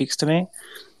and just speaks to me.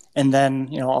 and then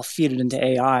I'll feed it into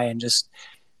AI and just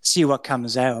see what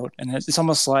comes out. And it's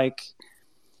almost like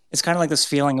it's kind of like this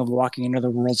feeling of walking into the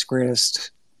world's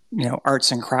greatest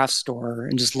arts and crafts store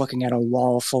and just looking at a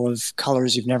wall full of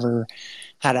colors you've never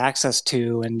had access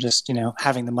to, and just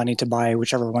having the money to buy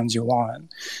whichever ones you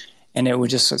want. And it would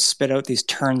just sort of spit out these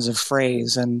turns of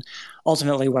phrase. And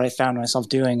ultimately what I found myself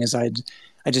doing is I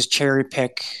just cherry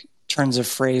pick turns of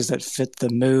phrase that fit the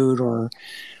mood or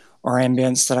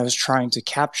ambience that I was trying to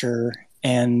capture.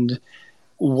 And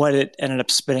what it ended up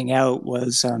spitting out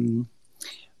was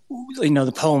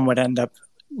the poem would end up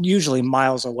usually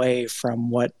miles away from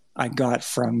what I got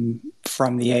from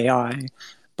the AI.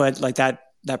 But like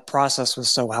that process was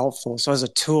so helpful. So as a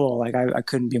tool, like I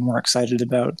couldn't be more excited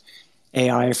about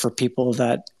AI for people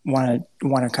that want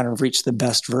to kind of reach the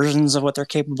best versions of what they're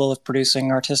capable of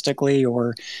producing artistically,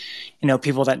 or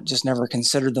people that just never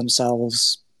considered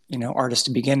themselves artists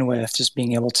to begin with, just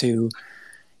being able to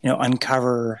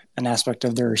uncover an aspect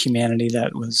of their humanity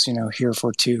that was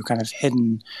heretofore kind of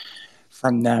hidden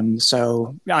from them.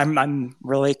 So I'm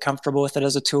really comfortable with it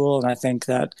as a tool, and I think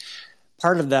that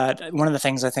part of that, one of the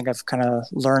things I think I've kind of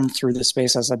learned through the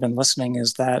space as I've been listening,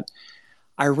 is that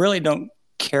I really don't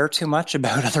care too much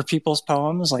about other people's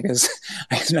poems. Like,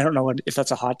 I don't know if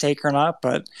that's a hot take or not,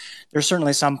 but there's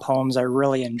certainly some poems I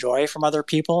really enjoy from other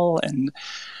people.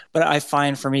 But I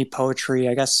find for me, poetry,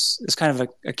 I guess, is kind of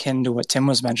akin to what Tim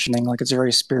was mentioning. Like, it's a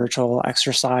very spiritual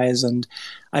exercise. And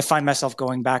I find myself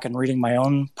going back and reading my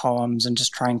own poems and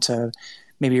just trying to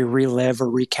maybe relive or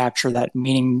recapture that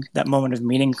meaning, that moment of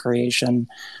meaning creation.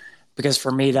 Because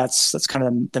for me, that's kind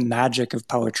of the magic of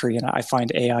poetry. And I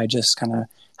find AI just kind of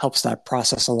helps that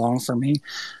process along for me.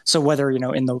 So whether,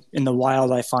 in the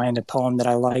wild, I find a poem that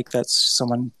I like that's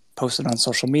someone posted on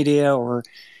social media, or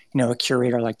a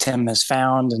curator like Tim has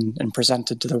found and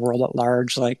presented to the world at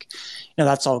large, like,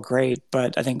 that's all great.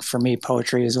 But I think for me,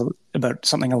 poetry is about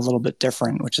something a little bit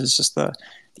different, which is just the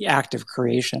act of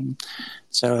creation.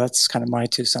 So that's kind of my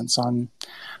 2 cents on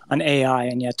AI.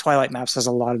 And yeah, Twilight Maps has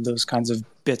a lot of those kinds of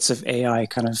bits of AI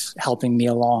kind of helping me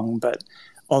along. But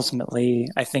ultimately,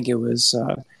 I think it was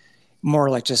more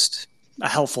like just a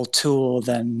helpful tool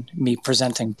than me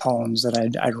presenting poems that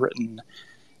I'd written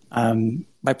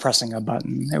by pressing a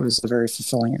button. It was a very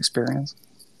fulfilling experience.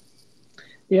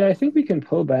 Yeah, I think we can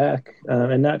pull back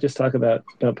and not just talk about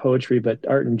poetry, but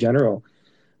art in general,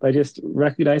 by just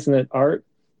recognizing that art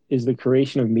is the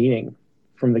creation of meaning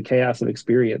from the chaos of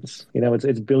experience.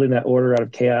 It's building that order out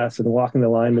of chaos and walking the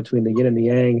line between the yin and the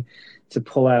yang to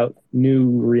pull out new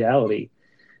reality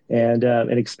and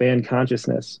expand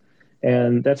consciousness.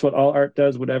 And that's what all art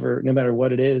does, no matter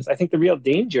what it is. I think the real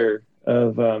danger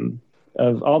of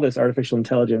all this artificial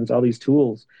intelligence, all these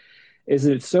tools, is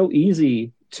that it's so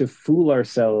easy to fool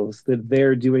ourselves that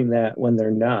they're doing that when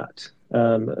they're not.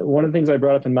 One of the things I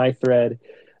brought up in my thread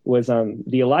was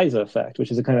the Eliza effect, which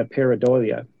is a kind of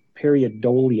pareidolia,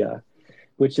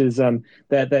 which is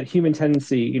that human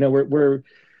tendency.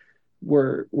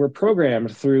 We're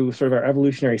programmed through sort of our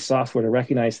evolutionary software to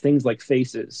recognize things like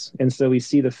faces, and so we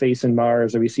see the face in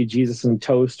Mars, or we see Jesus in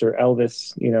toast, or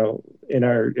Elvis, in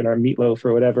our meatloaf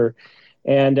or whatever.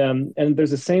 And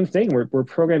there's the same thing. We're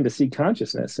programmed to see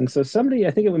consciousness. And so somebody,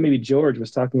 I think it was maybe George,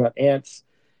 was talking about ants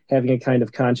having a kind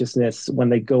of consciousness when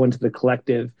they go into the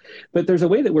collective. But there's a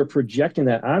way that we're projecting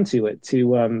that onto it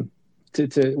we're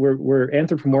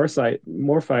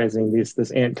anthropomorphizing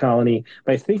this ant colony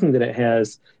by thinking that it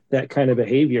has that kind of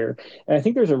behavior. And I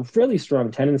think there's a really strong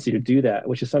tendency to do that,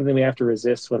 which is something we have to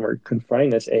resist when we're confronting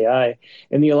this AI.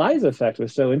 And the Eliza effect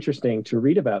was so interesting to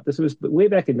read about. This was way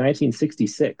back in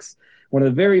 1966, one of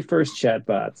the very first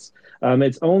chatbots.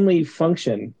 Its only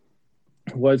function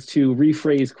was to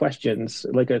rephrase questions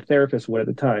like a therapist would at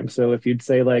the time. So if you'd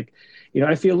say, like,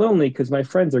 I feel lonely because my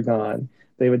friends are gone,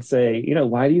 they would say,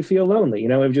 why do you feel lonely?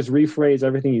 It would just rephrase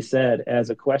everything you said as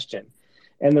a question.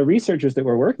 And the researchers that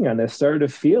were working on this started to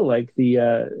feel like the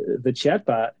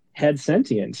chatbot had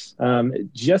sentience,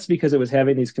 just because it was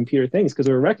having these computer things, because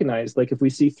it would recognize, like, if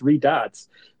we see 3 dots,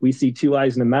 we see 2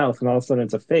 eyes and a mouth, and all of a sudden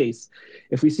it's a face.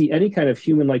 If we see any kind of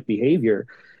human-like behavior,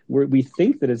 we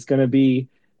think that it's going to be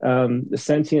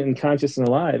sentient and conscious and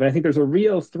alive. And I think there's a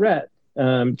real threat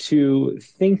to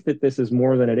think that this is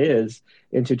more than it is,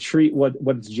 and to treat what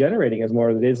it's generating as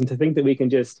more than it is, and to think that we can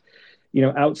just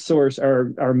outsource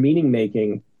our meaning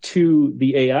making to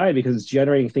the AI because it's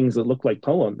generating things that look like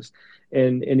poems,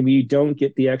 and we don't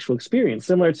get the actual experience.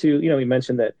 Similar to, we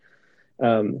mentioned that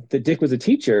Dick was a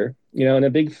teacher, and a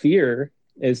big fear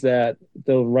is that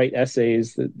they'll write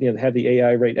essays that, have the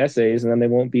AI write essays, and then they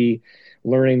won't be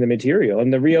learning the material.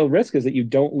 And the real risk is that you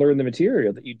don't learn the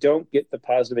material, that you don't get the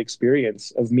positive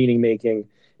experience of meaning making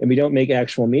and we don't make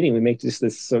actual meaning. We make just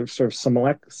this sort of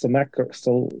simulacrum,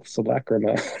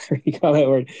 whatever you call that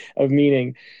word, of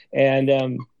meaning. And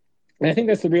I think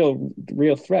that's the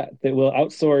real threat, that we'll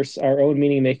outsource our own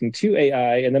meaning making to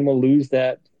AI, and then we'll lose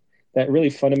that really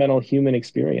fundamental human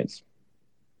experience.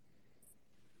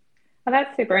 Well,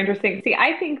 that's super interesting. See,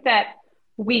 I think that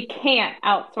we can't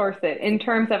outsource it in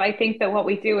terms of, I think that what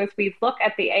we do is we look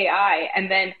at the AI, and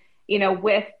then,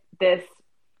 with this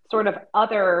sort of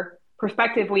other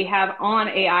perspective we have on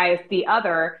AI as the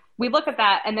other, we look at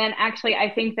that, and then actually I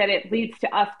think that it leads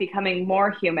to us becoming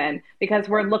more human, because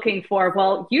we're looking for,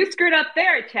 well, you screwed up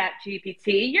there,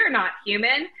 ChatGPT, you're not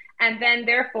human. And then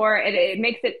therefore it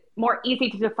makes it more easy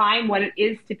to define what it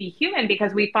is to be human,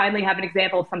 because we finally have an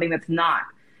example of something that's not,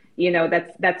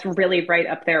 that's really right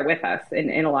up there with us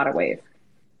in a lot of ways.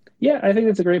 Yeah, I think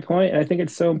that's a great point. And I think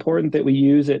it's so important that we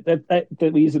use it, that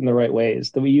we use it in the right ways,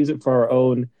 that we use it for our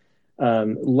own,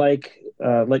 like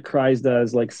Krise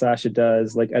does, like Sasha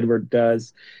does, like Edward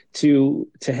does, to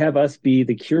have us be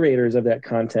the curators of that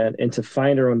content and to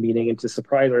find our own meaning and to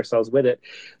surprise ourselves with it.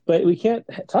 But we can't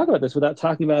talk about this without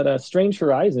talking about Strange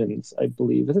Horizons, I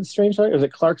believe. Is it Strange Horizons, or is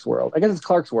it Clark's World? I guess it's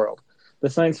Clark's World. The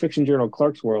science fiction journal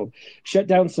Clark's World shut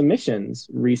down submissions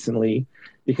recently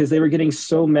because they were getting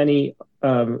so many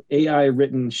AI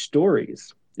written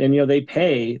stories. And, they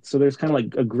pay. So there's kind of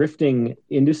like a grifting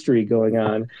industry going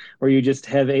on where you just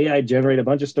have AI generate a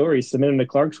bunch of stories, submit them to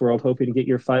Clark's World, hoping to get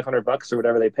your $500 or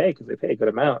whatever they pay, because they pay a good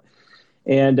amount.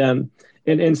 And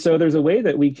so there's a way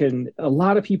that a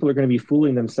lot of people are going to be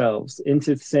fooling themselves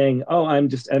into saying, oh, I'm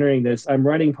just entering this, I'm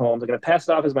writing poems, I'm going to pass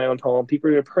it off as my own poem, people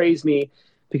are going to praise me.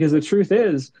 Because the truth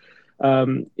is,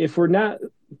 if we're not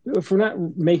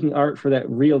making art for that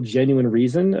real, genuine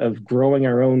reason of growing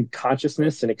our own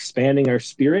consciousness and expanding our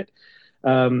spirit,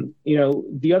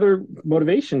 the other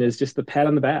motivation is just the pat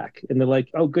on the back and the like,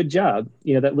 oh, good job,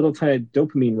 that little kind of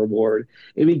dopamine reward.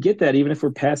 And we get that even if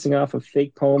we're passing off a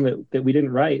fake poem that we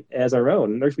didn't write as our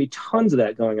own. And there's going to be tons of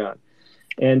that going on.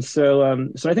 And so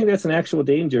I think that's an actual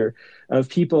danger of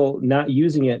people not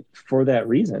using it for that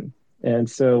reason. And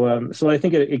so I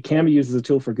think it can be used as a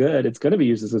tool for good. It's going to be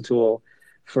used as a tool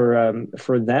for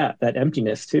that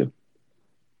emptiness too.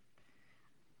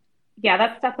 Yeah,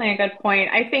 that's definitely a good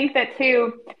point. I think that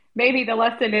too, maybe the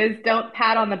lesson is don't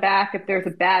pat on the back if there's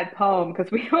a bad poem,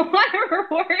 because we don't want to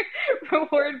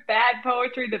reward bad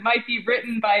poetry that might be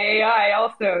written by AI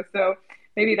also. So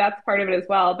maybe that's part of it as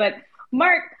well. But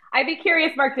Mark, I'd be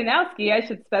curious, Mark Danowski, I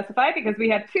should specify, because we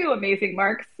have two amazing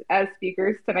Marks as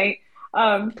speakers tonight.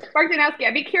 Mark Danowski,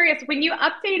 I'd be curious, when you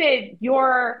updated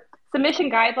your submission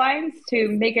guidelines to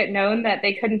make it known that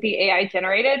they couldn't be AI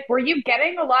generated, were you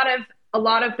getting a lot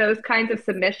of those kinds of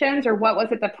submissions, or what was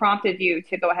it that prompted you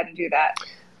to go ahead and do that?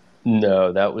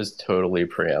 No, that was totally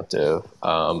preemptive.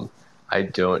 I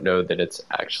don't know that it's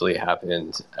actually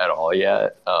happened at all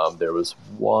yet. There was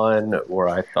one where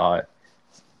I thought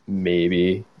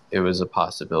maybe it was a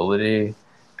possibility,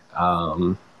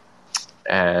 and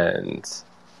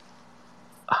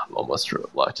I'm almost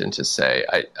reluctant to say.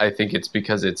 I think it's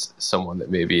because it's someone that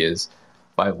maybe is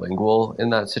bilingual in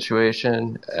that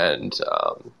situation, and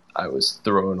I was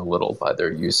thrown a little by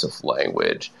their use of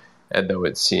language. And though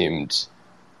it seemed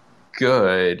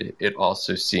good, it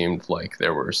also seemed like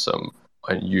there were some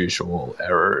unusual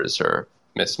errors or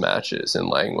mismatches in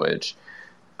language.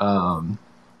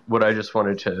 What I just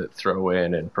wanted to throw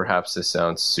in, and perhaps this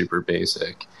sounds super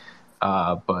basic,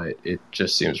 but it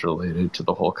just seems related to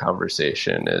the whole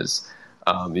conversation, is,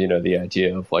 the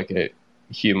idea of like a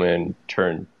human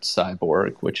turned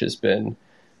cyborg, which has been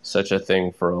such a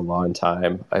thing for a long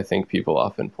time. I think people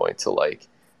often point to like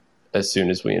as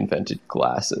soon as we invented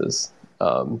glasses,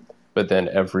 but then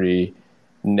every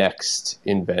next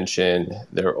invention,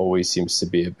 there always seems to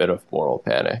be a bit of moral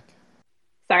panic.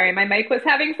 Sorry, my mic was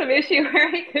having some issue where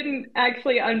I couldn't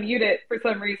actually unmute it for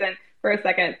some reason for a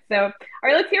second. So, all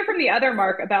right, let's hear from the other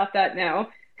Mark about that now,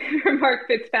 from Mark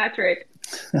Fitzpatrick.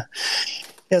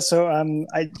 Yeah, so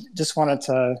I just wanted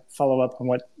to follow up on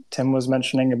what Tim was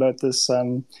mentioning about this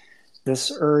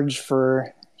this urge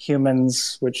for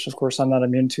humans, which of course I'm not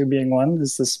immune to being one,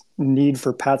 is this need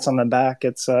for pats on the back.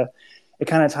 It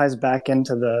kind of ties back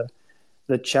into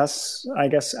the chess, I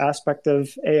guess, aspect of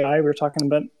AI we were talking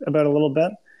about a little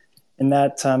bit, in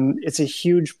that it's a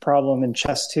huge problem in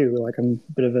chess too. Like, I'm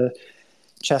a bit of a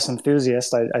chess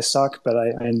enthusiast. I suck, but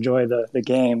I enjoy the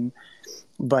game.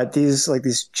 But these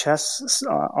chess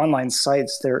online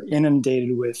sites, they're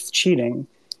inundated with cheating.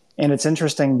 And it's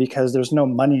interesting because there's no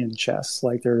money in chess.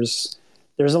 Like, there's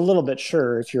a little bit,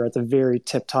 sure, if you're at the very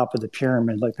tip top of the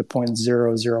pyramid, like the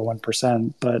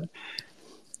 0.001%. But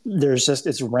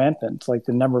it's rampant. Like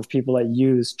the number of people that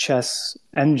use chess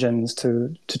engines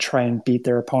to try and beat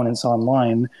their opponents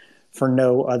online for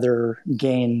no other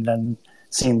gain than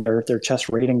seeing their chess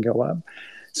rating go up.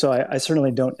 So I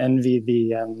certainly don't envy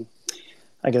the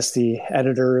the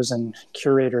editors and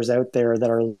curators out there that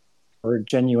are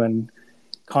genuine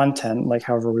content, like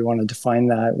however we want to define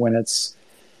that, when it's,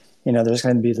 there's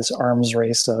going to be this arms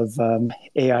race of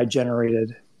AI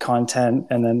generated content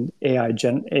and then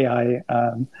AI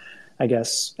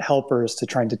helpers to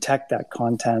try and detect that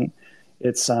content.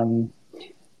 It's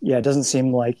it doesn't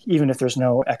seem like, even if there's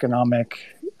no economic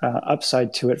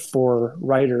upside to it for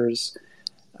writers,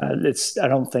 I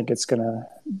don't think it's going to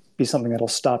be something that'll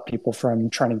stop people from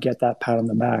trying to get that pat on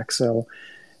the back. So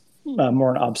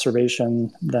more an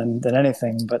observation than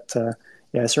anything, but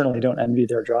I certainly don't envy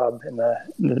their job in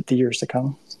the years to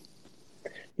come.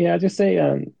 Yeah, I'll just say,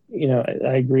 I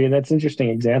agree. And that's an interesting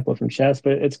example from chess,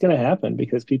 but it's going to happen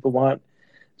because people want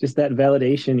just that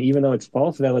validation, even though it's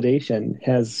false validation,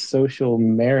 has social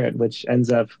merit, which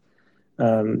ends up,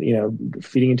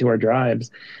 feeding into our drives.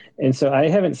 And so I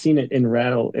haven't seen it in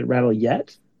Rattle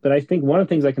yet, but I think one of the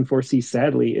things I can foresee,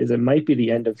 sadly, is it might be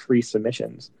the end of free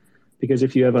submissions. Because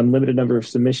if you have unlimited number of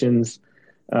submissions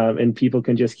and people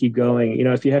can just keep going,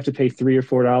 if you have to pay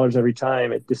 $3 or $4 every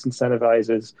time, it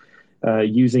disincentivizes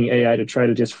using AI to try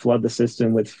to just flood the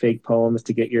system with fake poems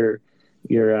to get your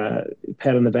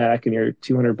pat on the back and your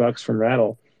 $200 from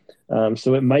Rattle.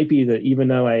 So it might be that even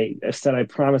though I said I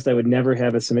promised I would never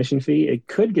have a submission fee, it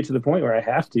could get to the point where I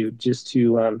have to, just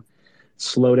to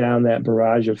slow down that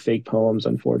barrage of fake poems,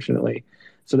 unfortunately.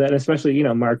 So that, especially,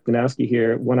 Mark Danowski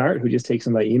here, OneArt, who just takes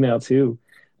them by email too,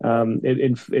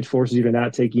 it forces you to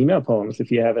not take email poems if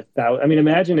you have 1,000. I mean,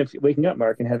 imagine if waking up,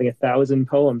 Mark, and having 1,000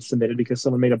 poems submitted because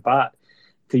someone made a bot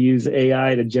to use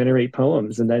AI to generate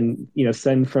poems, and then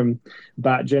send from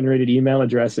bot generated email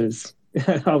addresses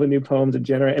all the new poems that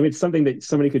generate. I mean, it's something that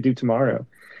somebody could do tomorrow,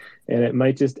 and it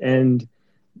might just end.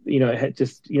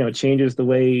 It changes the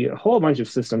way a whole bunch of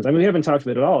systems. I mean, we haven't talked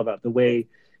about it at all about the way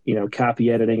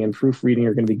copy editing and proofreading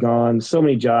are going to be gone. So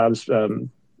many jobs, are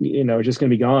just going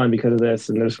to be gone because of this,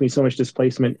 and there's going to be so much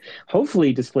displacement.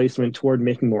 Hopefully, displacement toward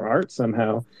making more art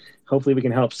somehow. Hopefully, we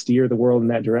can help steer the world in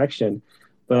that direction.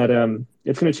 But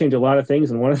it's going to change a lot of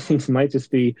things, and one of the things might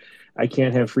just be I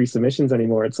can't have free submissions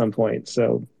anymore at some point.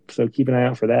 So keep an eye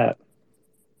out for that.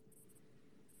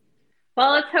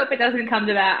 Well, let's hope it doesn't come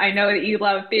to that. I know that you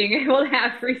love being able to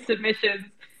have free submissions,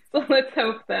 so let's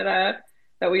hope that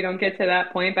we don't get to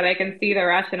that point. But I can see the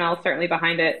rationale certainly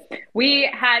behind it. We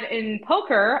had in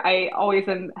poker, I always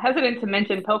am hesitant to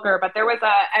mention poker, but there was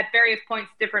at various points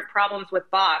different problems with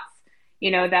bots,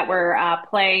 that were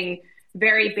playing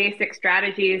very basic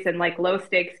strategies and like low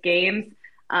stakes games.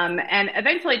 And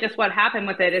eventually just what happened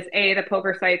with it is the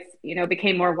poker sites,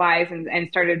 became more wise and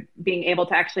started being able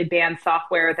to actually ban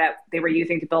software that they were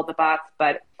using to build the bots,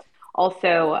 but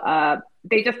also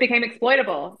they just became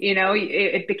exploitable.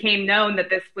 It became known that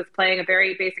this was playing a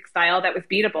very basic style that was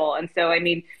beatable. And so, I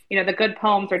mean, the good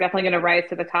poems are definitely going to rise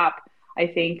to the top, I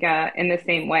think, in the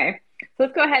same way. So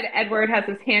let's go ahead. Edward has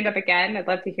his hand up again. I'd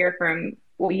love to hear from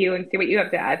you and see what you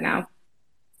have to add now.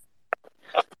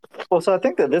 Well, so I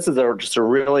think that this is just a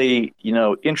really,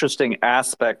 interesting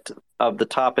aspect of the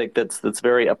topic that's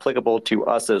very applicable to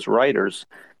us as writers.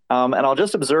 And I'll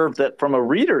just observe that from a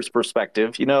reader's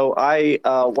perspective, I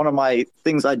one of my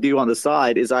things I do on the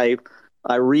side is I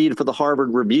read for the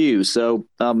Harvard Review. So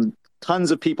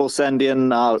tons of people send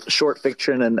in short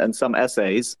fiction and some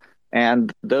essays,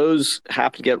 and those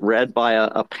have to get read by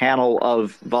a panel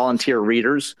of volunteer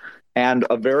readers, and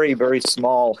a very, very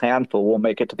small handful will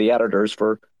make it to the editors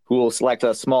who will select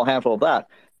a small handful of that.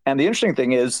 And the interesting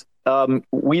thing is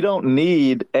we don't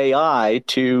need AI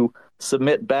to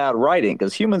submit bad writing,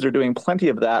 because humans are doing plenty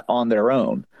of that on their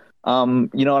own.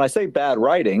 And I say bad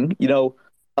writing,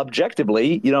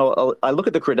 objectively, I look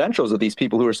at the credentials of these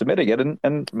people who are submitting it,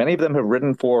 and many of them have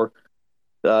written for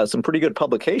some pretty good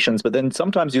publications. But then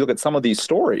sometimes you look at some of these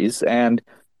stories and,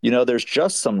 there's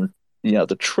just some,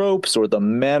 the tropes or the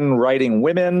men writing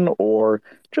women or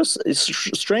just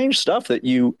strange stuff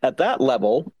that at that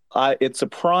level, it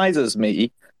surprises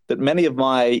me that many of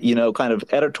my, kind of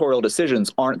editorial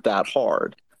decisions aren't that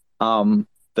hard.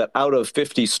 That out of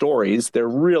 50 stories, there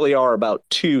really are about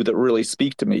 2 that really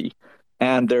speak to me.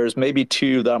 And there's maybe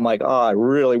 2 that I'm like, I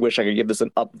really wish I could give this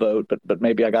an upvote, but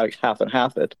maybe I got half and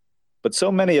half it. But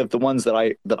so many of the ones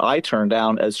that I turn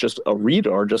down as just a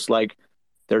reader are just like,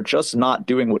 they're just not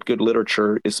doing what good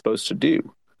literature is supposed to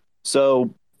do.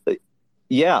 So,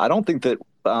 yeah, I don't think that,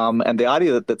 and the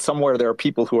idea that somewhere there are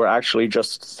people who are actually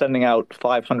just sending out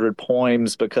 500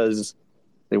 poems because,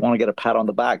 They want to get a pat on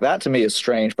the back. That to me is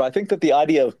strange. But I think that the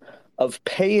idea of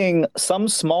paying some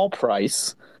small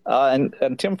price, and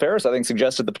Tim Ferriss, I think,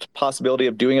 suggested the possibility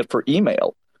of doing it for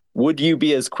email. Would you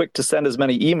be as quick to send as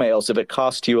many emails if it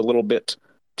cost you a little bit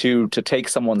to take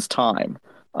someone's time?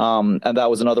 And that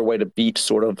was another way to beat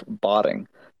sort of botting.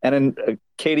 And in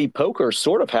KD Poker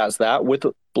sort of has that with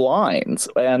blinds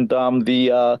and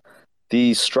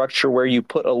the structure where you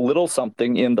put a little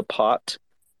something in the pot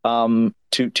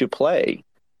to play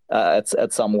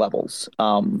at some levels,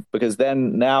 because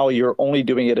then now you're only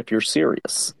doing it if you're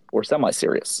serious or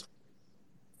semi-serious.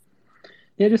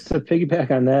 Yeah, just to piggyback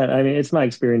on that, I mean, it's my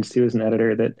experience too as an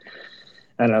editor that,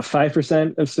 I don't know,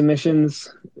 5% of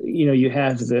submissions, you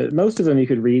have most of them you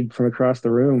could read from across the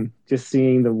room, just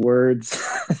seeing the words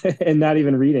and not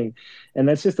even reading. And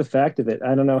that's just the fact of it.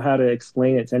 I don't know how to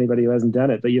explain it to anybody who hasn't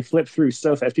done it, but you flip through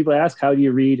so fast. People ask, how do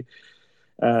you read,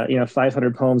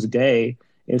 500 poems a day?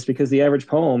 And it's because the average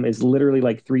poem is literally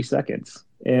like 3 seconds.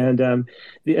 And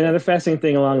another fascinating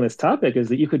thing along this topic is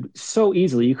that you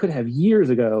could have years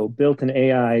ago built an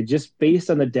AI just based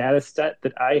on the data set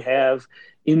that I have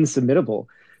in Submittable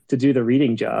to do the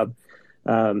reading job,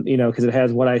 because it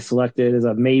has what I selected as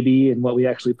a maybe and what we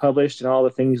actually published and all the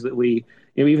things that we,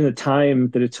 even the time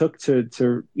that it took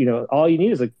to all you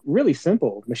need is a really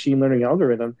simple machine learning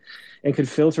algorithm and could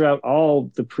filter out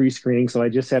all the pre-screening. So I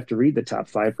just have to read the top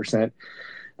 5%.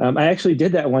 I actually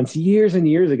did that once years and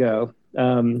years ago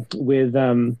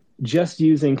with just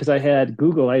using, because I had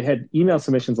email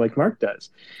submissions like Mark does.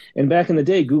 And back in the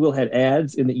day, Google had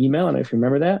ads in the email. And if you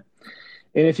remember that,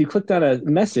 and if you clicked on a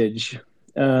message,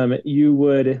 you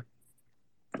would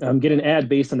get an ad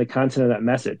based on the content of that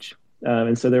message.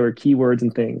 And so there were keywords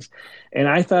and things. And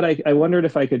I thought, I wondered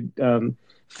if I could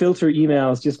filter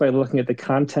emails just by looking at the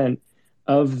content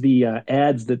of the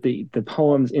ads that the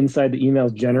poems inside the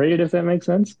emails generated, if that makes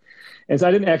sense. And so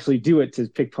I didn't actually do it to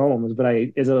pick poems, but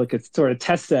I, as a sort of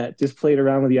test set, just played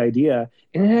around with the idea,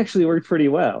 and it actually worked pretty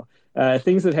well.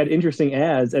 Things that had interesting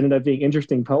ads ended up being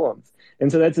interesting poems.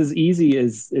 And so that's as easy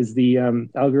as the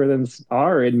algorithms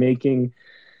are in making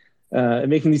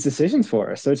these decisions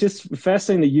for us. So it's just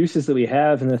fascinating the uses that we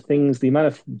have and the amount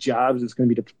of jobs that's going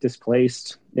to be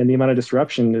displaced and the amount of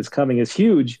disruption that's coming is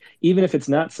huge, even if it's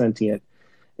not sentient.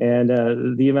 And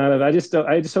the amount of I just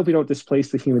hope we don't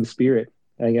displace the human spirit,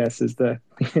 I guess, is the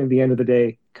end of the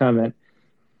day comment.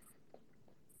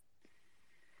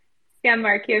 Yeah,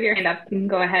 Mark, you have your hand up. You can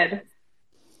go ahead.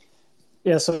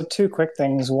 Yeah, so 2 quick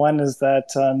things. One is that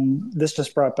this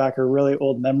just brought back a really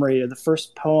old memory. The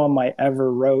first poem I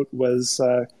ever wrote was,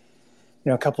 a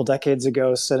couple decades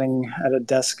ago, sitting at a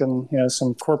desk in,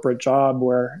 some corporate job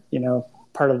where,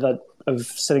 part of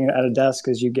sitting at a desk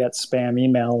is you get spam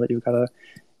email that you've got to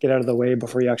get out of the way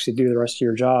before you actually do the rest of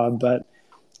your job. But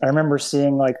I remember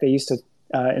seeing they used to,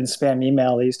 in spam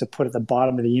email, they used to put at the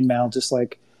bottom of the email just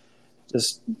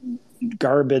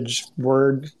garbage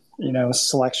word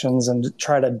selections and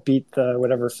try to beat the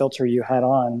whatever filter you had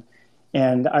on.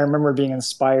 And I remember being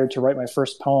inspired to write my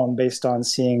first poem based on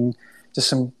seeing just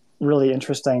some really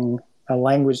interesting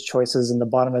language choices in the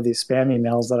bottom of these spam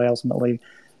emails that I ultimately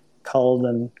culled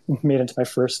and made into my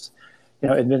first,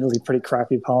 admittedly pretty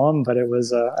crappy poem, but it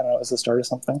was, it was the start of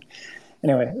something.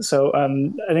 Anyway, so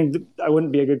I think I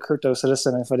wouldn't be a good crypto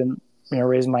citizen if I didn't,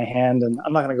 raise my hand. And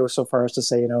I'm not going to go so far as to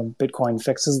say, Bitcoin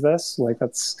fixes this.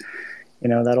 That's,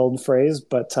 that old phrase.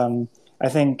 But I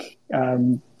think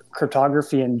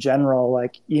cryptography in general,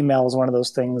 like email is one of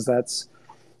those things that's,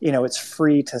 it's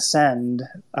free to send.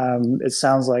 It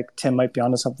sounds like Tim might be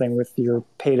onto something with your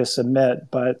pay to submit,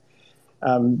 but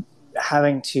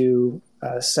having to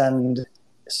send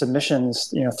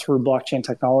submissions, through blockchain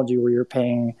technology where you're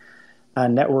paying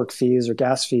network fees or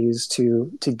gas fees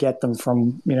to get them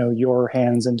from, your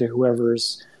hands into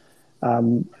whoever's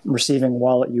receiving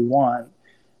wallet you want.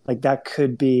 That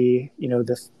could be,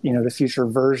 the future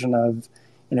version of,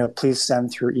 please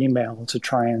send through email to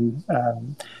try and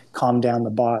calm down the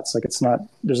bots.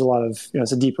 There's a lot of,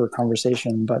 it's a deeper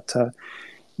conversation, but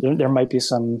there might be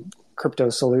some crypto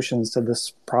solutions to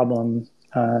this problem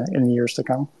in the years to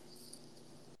come.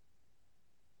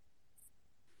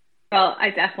 Well, I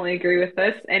definitely agree with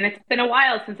this. And it's been a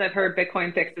while since I've heard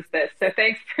Bitcoin fixes this. So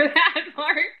thanks for that,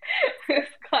 Mark.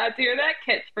 Glad to hear that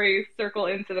catchphrase circle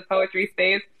into the poetry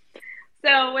space.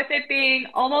 So with it being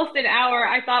almost an hour,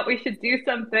 I thought we should do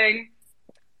something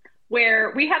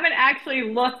where we haven't actually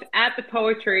looked at the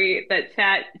poetry that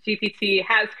ChatGPT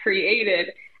has created.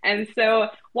 And so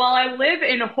while I live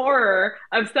in horror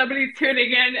of somebody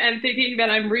tuning in and thinking that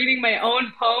I'm reading my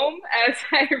own poem as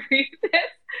I read this,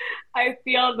 I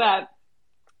feel that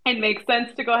it makes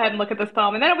sense to go ahead and look at this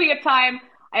poem. And then if we have time,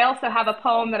 I also have a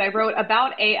poem that I wrote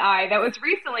about AI that was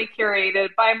recently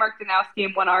curated by Mark Danowski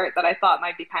and OneArt that I thought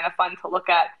might be kind of fun to look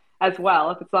at as well,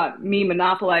 if it's not me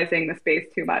monopolizing the space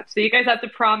too much. So you guys have to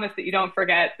promise that you don't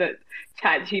forget that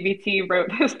ChatGPT wrote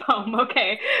this poem,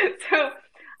 okay? So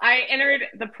I entered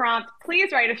the prompt,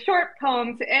 please write a short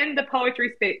poem to end the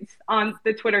poetry space on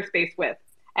the Twitter space with.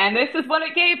 And this is what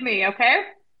it gave me, okay?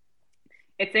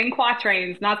 It's in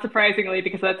quatrains, not surprisingly,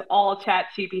 because that's all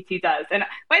ChatGPT does. And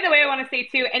by the way, I want to say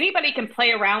too, anybody can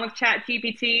play around with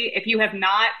ChatGPT. If you have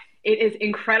not, it is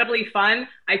incredibly fun.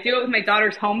 I do it with my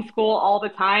daughter's homeschool all the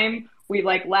time. We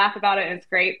like laugh about it and it's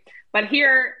great. But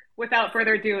here, without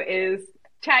further ado, is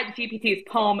ChatGPT's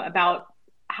poem about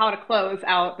how to close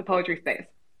out the poetry space.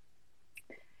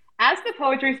 As the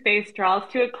poetry space draws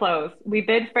to a close, we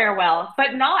bid farewell,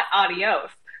 but not adios.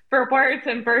 For words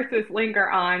and verses linger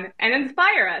on and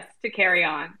inspire us to carry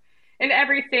on. In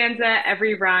every stanza,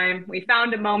 every rhyme, we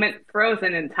found a moment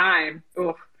frozen in time.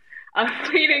 Oof. A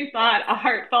fleeting thought, a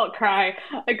heartfelt cry,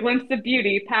 a glimpse of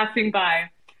beauty passing by.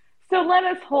 So let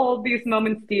us hold these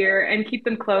moments dear and keep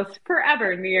them close,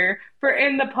 forever near. For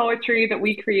in the poetry that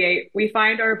we create, we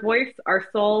find our voice, our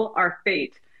soul, our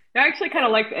fate. I actually kind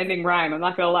of like the ending rhyme, I'm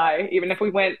not going to lie, even if we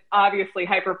went obviously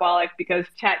hyperbolic because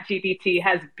ChatGPT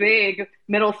has big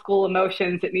middle school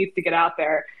emotions it needs to get out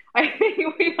there. I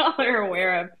think we all are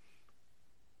aware of.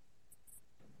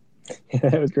 Yeah,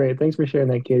 that was great. Thanks for sharing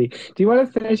that, Katie. Do you want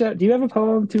to finish out? Do you have a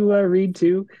poem to read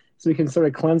too, so we can sort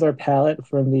of cleanse our palate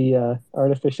from the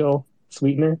artificial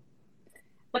sweetener?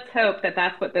 Let's hope that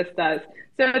that's what this does.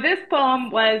 So this poem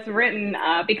was written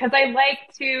because I like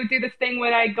to do this thing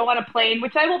when I go on a plane,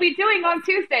 which I will be doing on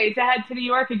Tuesday to head to New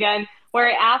York again, where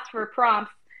I ask for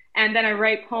prompts and then I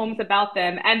write poems about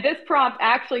them. And this prompt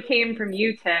actually came from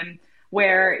you, Tim,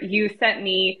 where you sent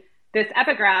me this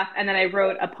epigraph and then I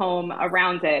wrote a poem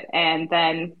around it. And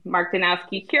then Mark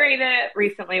Danowski curated it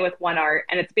recently with OneArt.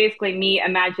 And it's basically me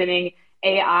imagining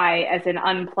AI as an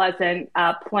unpleasant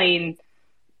plane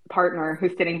partner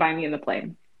who's sitting by me in the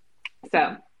plane.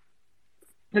 So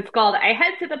it's called I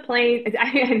head to the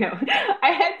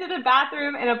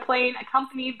bathroom in a plane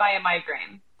accompanied by a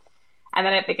migraine. And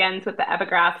then it begins with the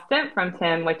epigraph sent from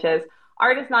Tim, which is,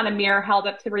 art is not a mirror held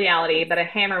up to reality, but a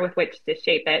hammer with which to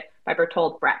shape it, by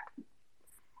Bertolt Brecht.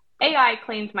 AI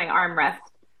claimed my armrest.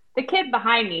 The kid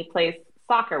behind me plays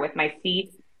soccer with my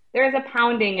seat. There is a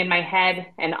pounding in my head,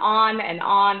 and on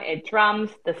it drums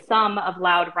the sum of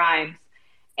loud rhymes.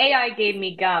 AI gave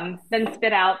me gum, then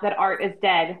spit out that art is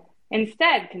dead.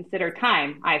 Instead, consider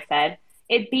time, I said.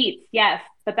 It beats, yes,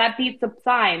 but that beat's a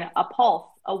sign, a pulse,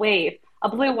 a wave, a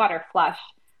blue water flush.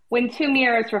 When two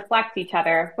mirrors reflect each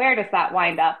other, where does that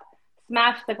wind up?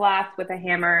 Smash the glass with a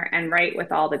hammer and write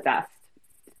with all the dust.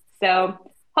 So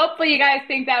hopefully you guys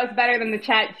think that was better than the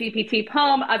ChatGPT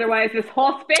poem. Otherwise, this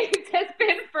whole space has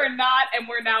been for naught, and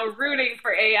we're now rooting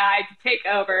for AI to take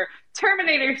over,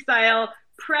 Terminator style,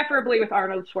 preferably with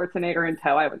Arnold Schwarzenegger in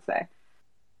tow, I would say.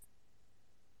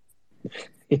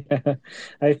 Yeah,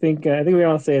 I think we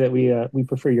all say that we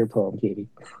prefer your poem, Katie.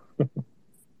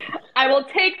 I will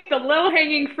take the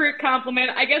low-hanging fruit compliment.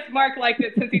 I guess Mark liked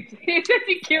it since he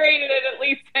curated it, at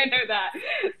least I know that.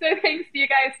 So thanks to you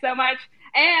guys so much.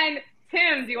 And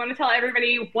Tim, do you want to tell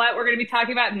everybody what we're going to be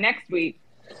talking about next week?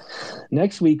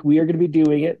 Next week, we are going to be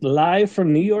doing it live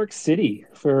from New York City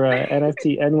for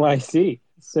NFT NYC.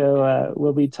 So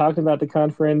we'll be talking about the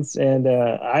conference, and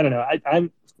I don't know.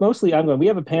 I'm going. We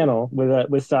have a panel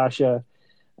with Sasha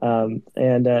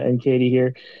and Katie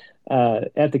here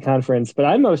at the conference, but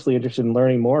I'm mostly interested in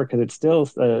learning more because it's still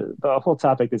the whole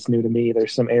topic that's new to me.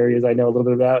 There's some areas I know a little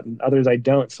bit about, and others I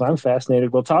don't. So I'm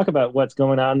fascinated. We'll talk about what's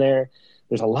going on there.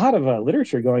 There's a lot of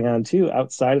literature going on too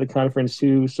outside of the conference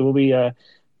too. So we'll be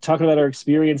talking about our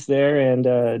experience there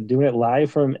and doing it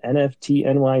live from NFT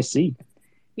NYC.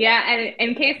 Yeah, and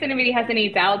in case anybody has any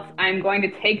doubts, I'm going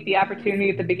to take the opportunity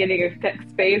at the beginning of Tech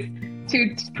Space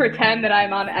to pretend that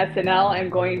I'm on SNL. I'm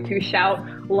going to shout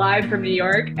live from New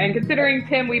York. And considering,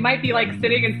 Tim, we might be like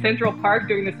sitting in Central Park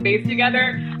doing the space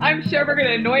together, I'm sure we're going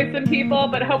to annoy some people,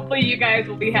 but hopefully you guys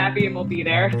will be happy and we'll be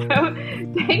there. So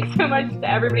thanks so much to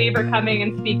everybody for coming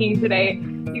and speaking today.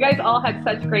 You guys all had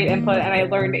such great input, and I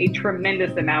learned a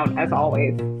tremendous amount as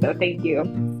always. So thank you.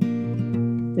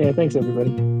 Yeah, thanks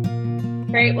everybody.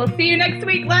 Great. We'll see you next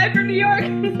week live from New York.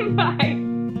 Bye.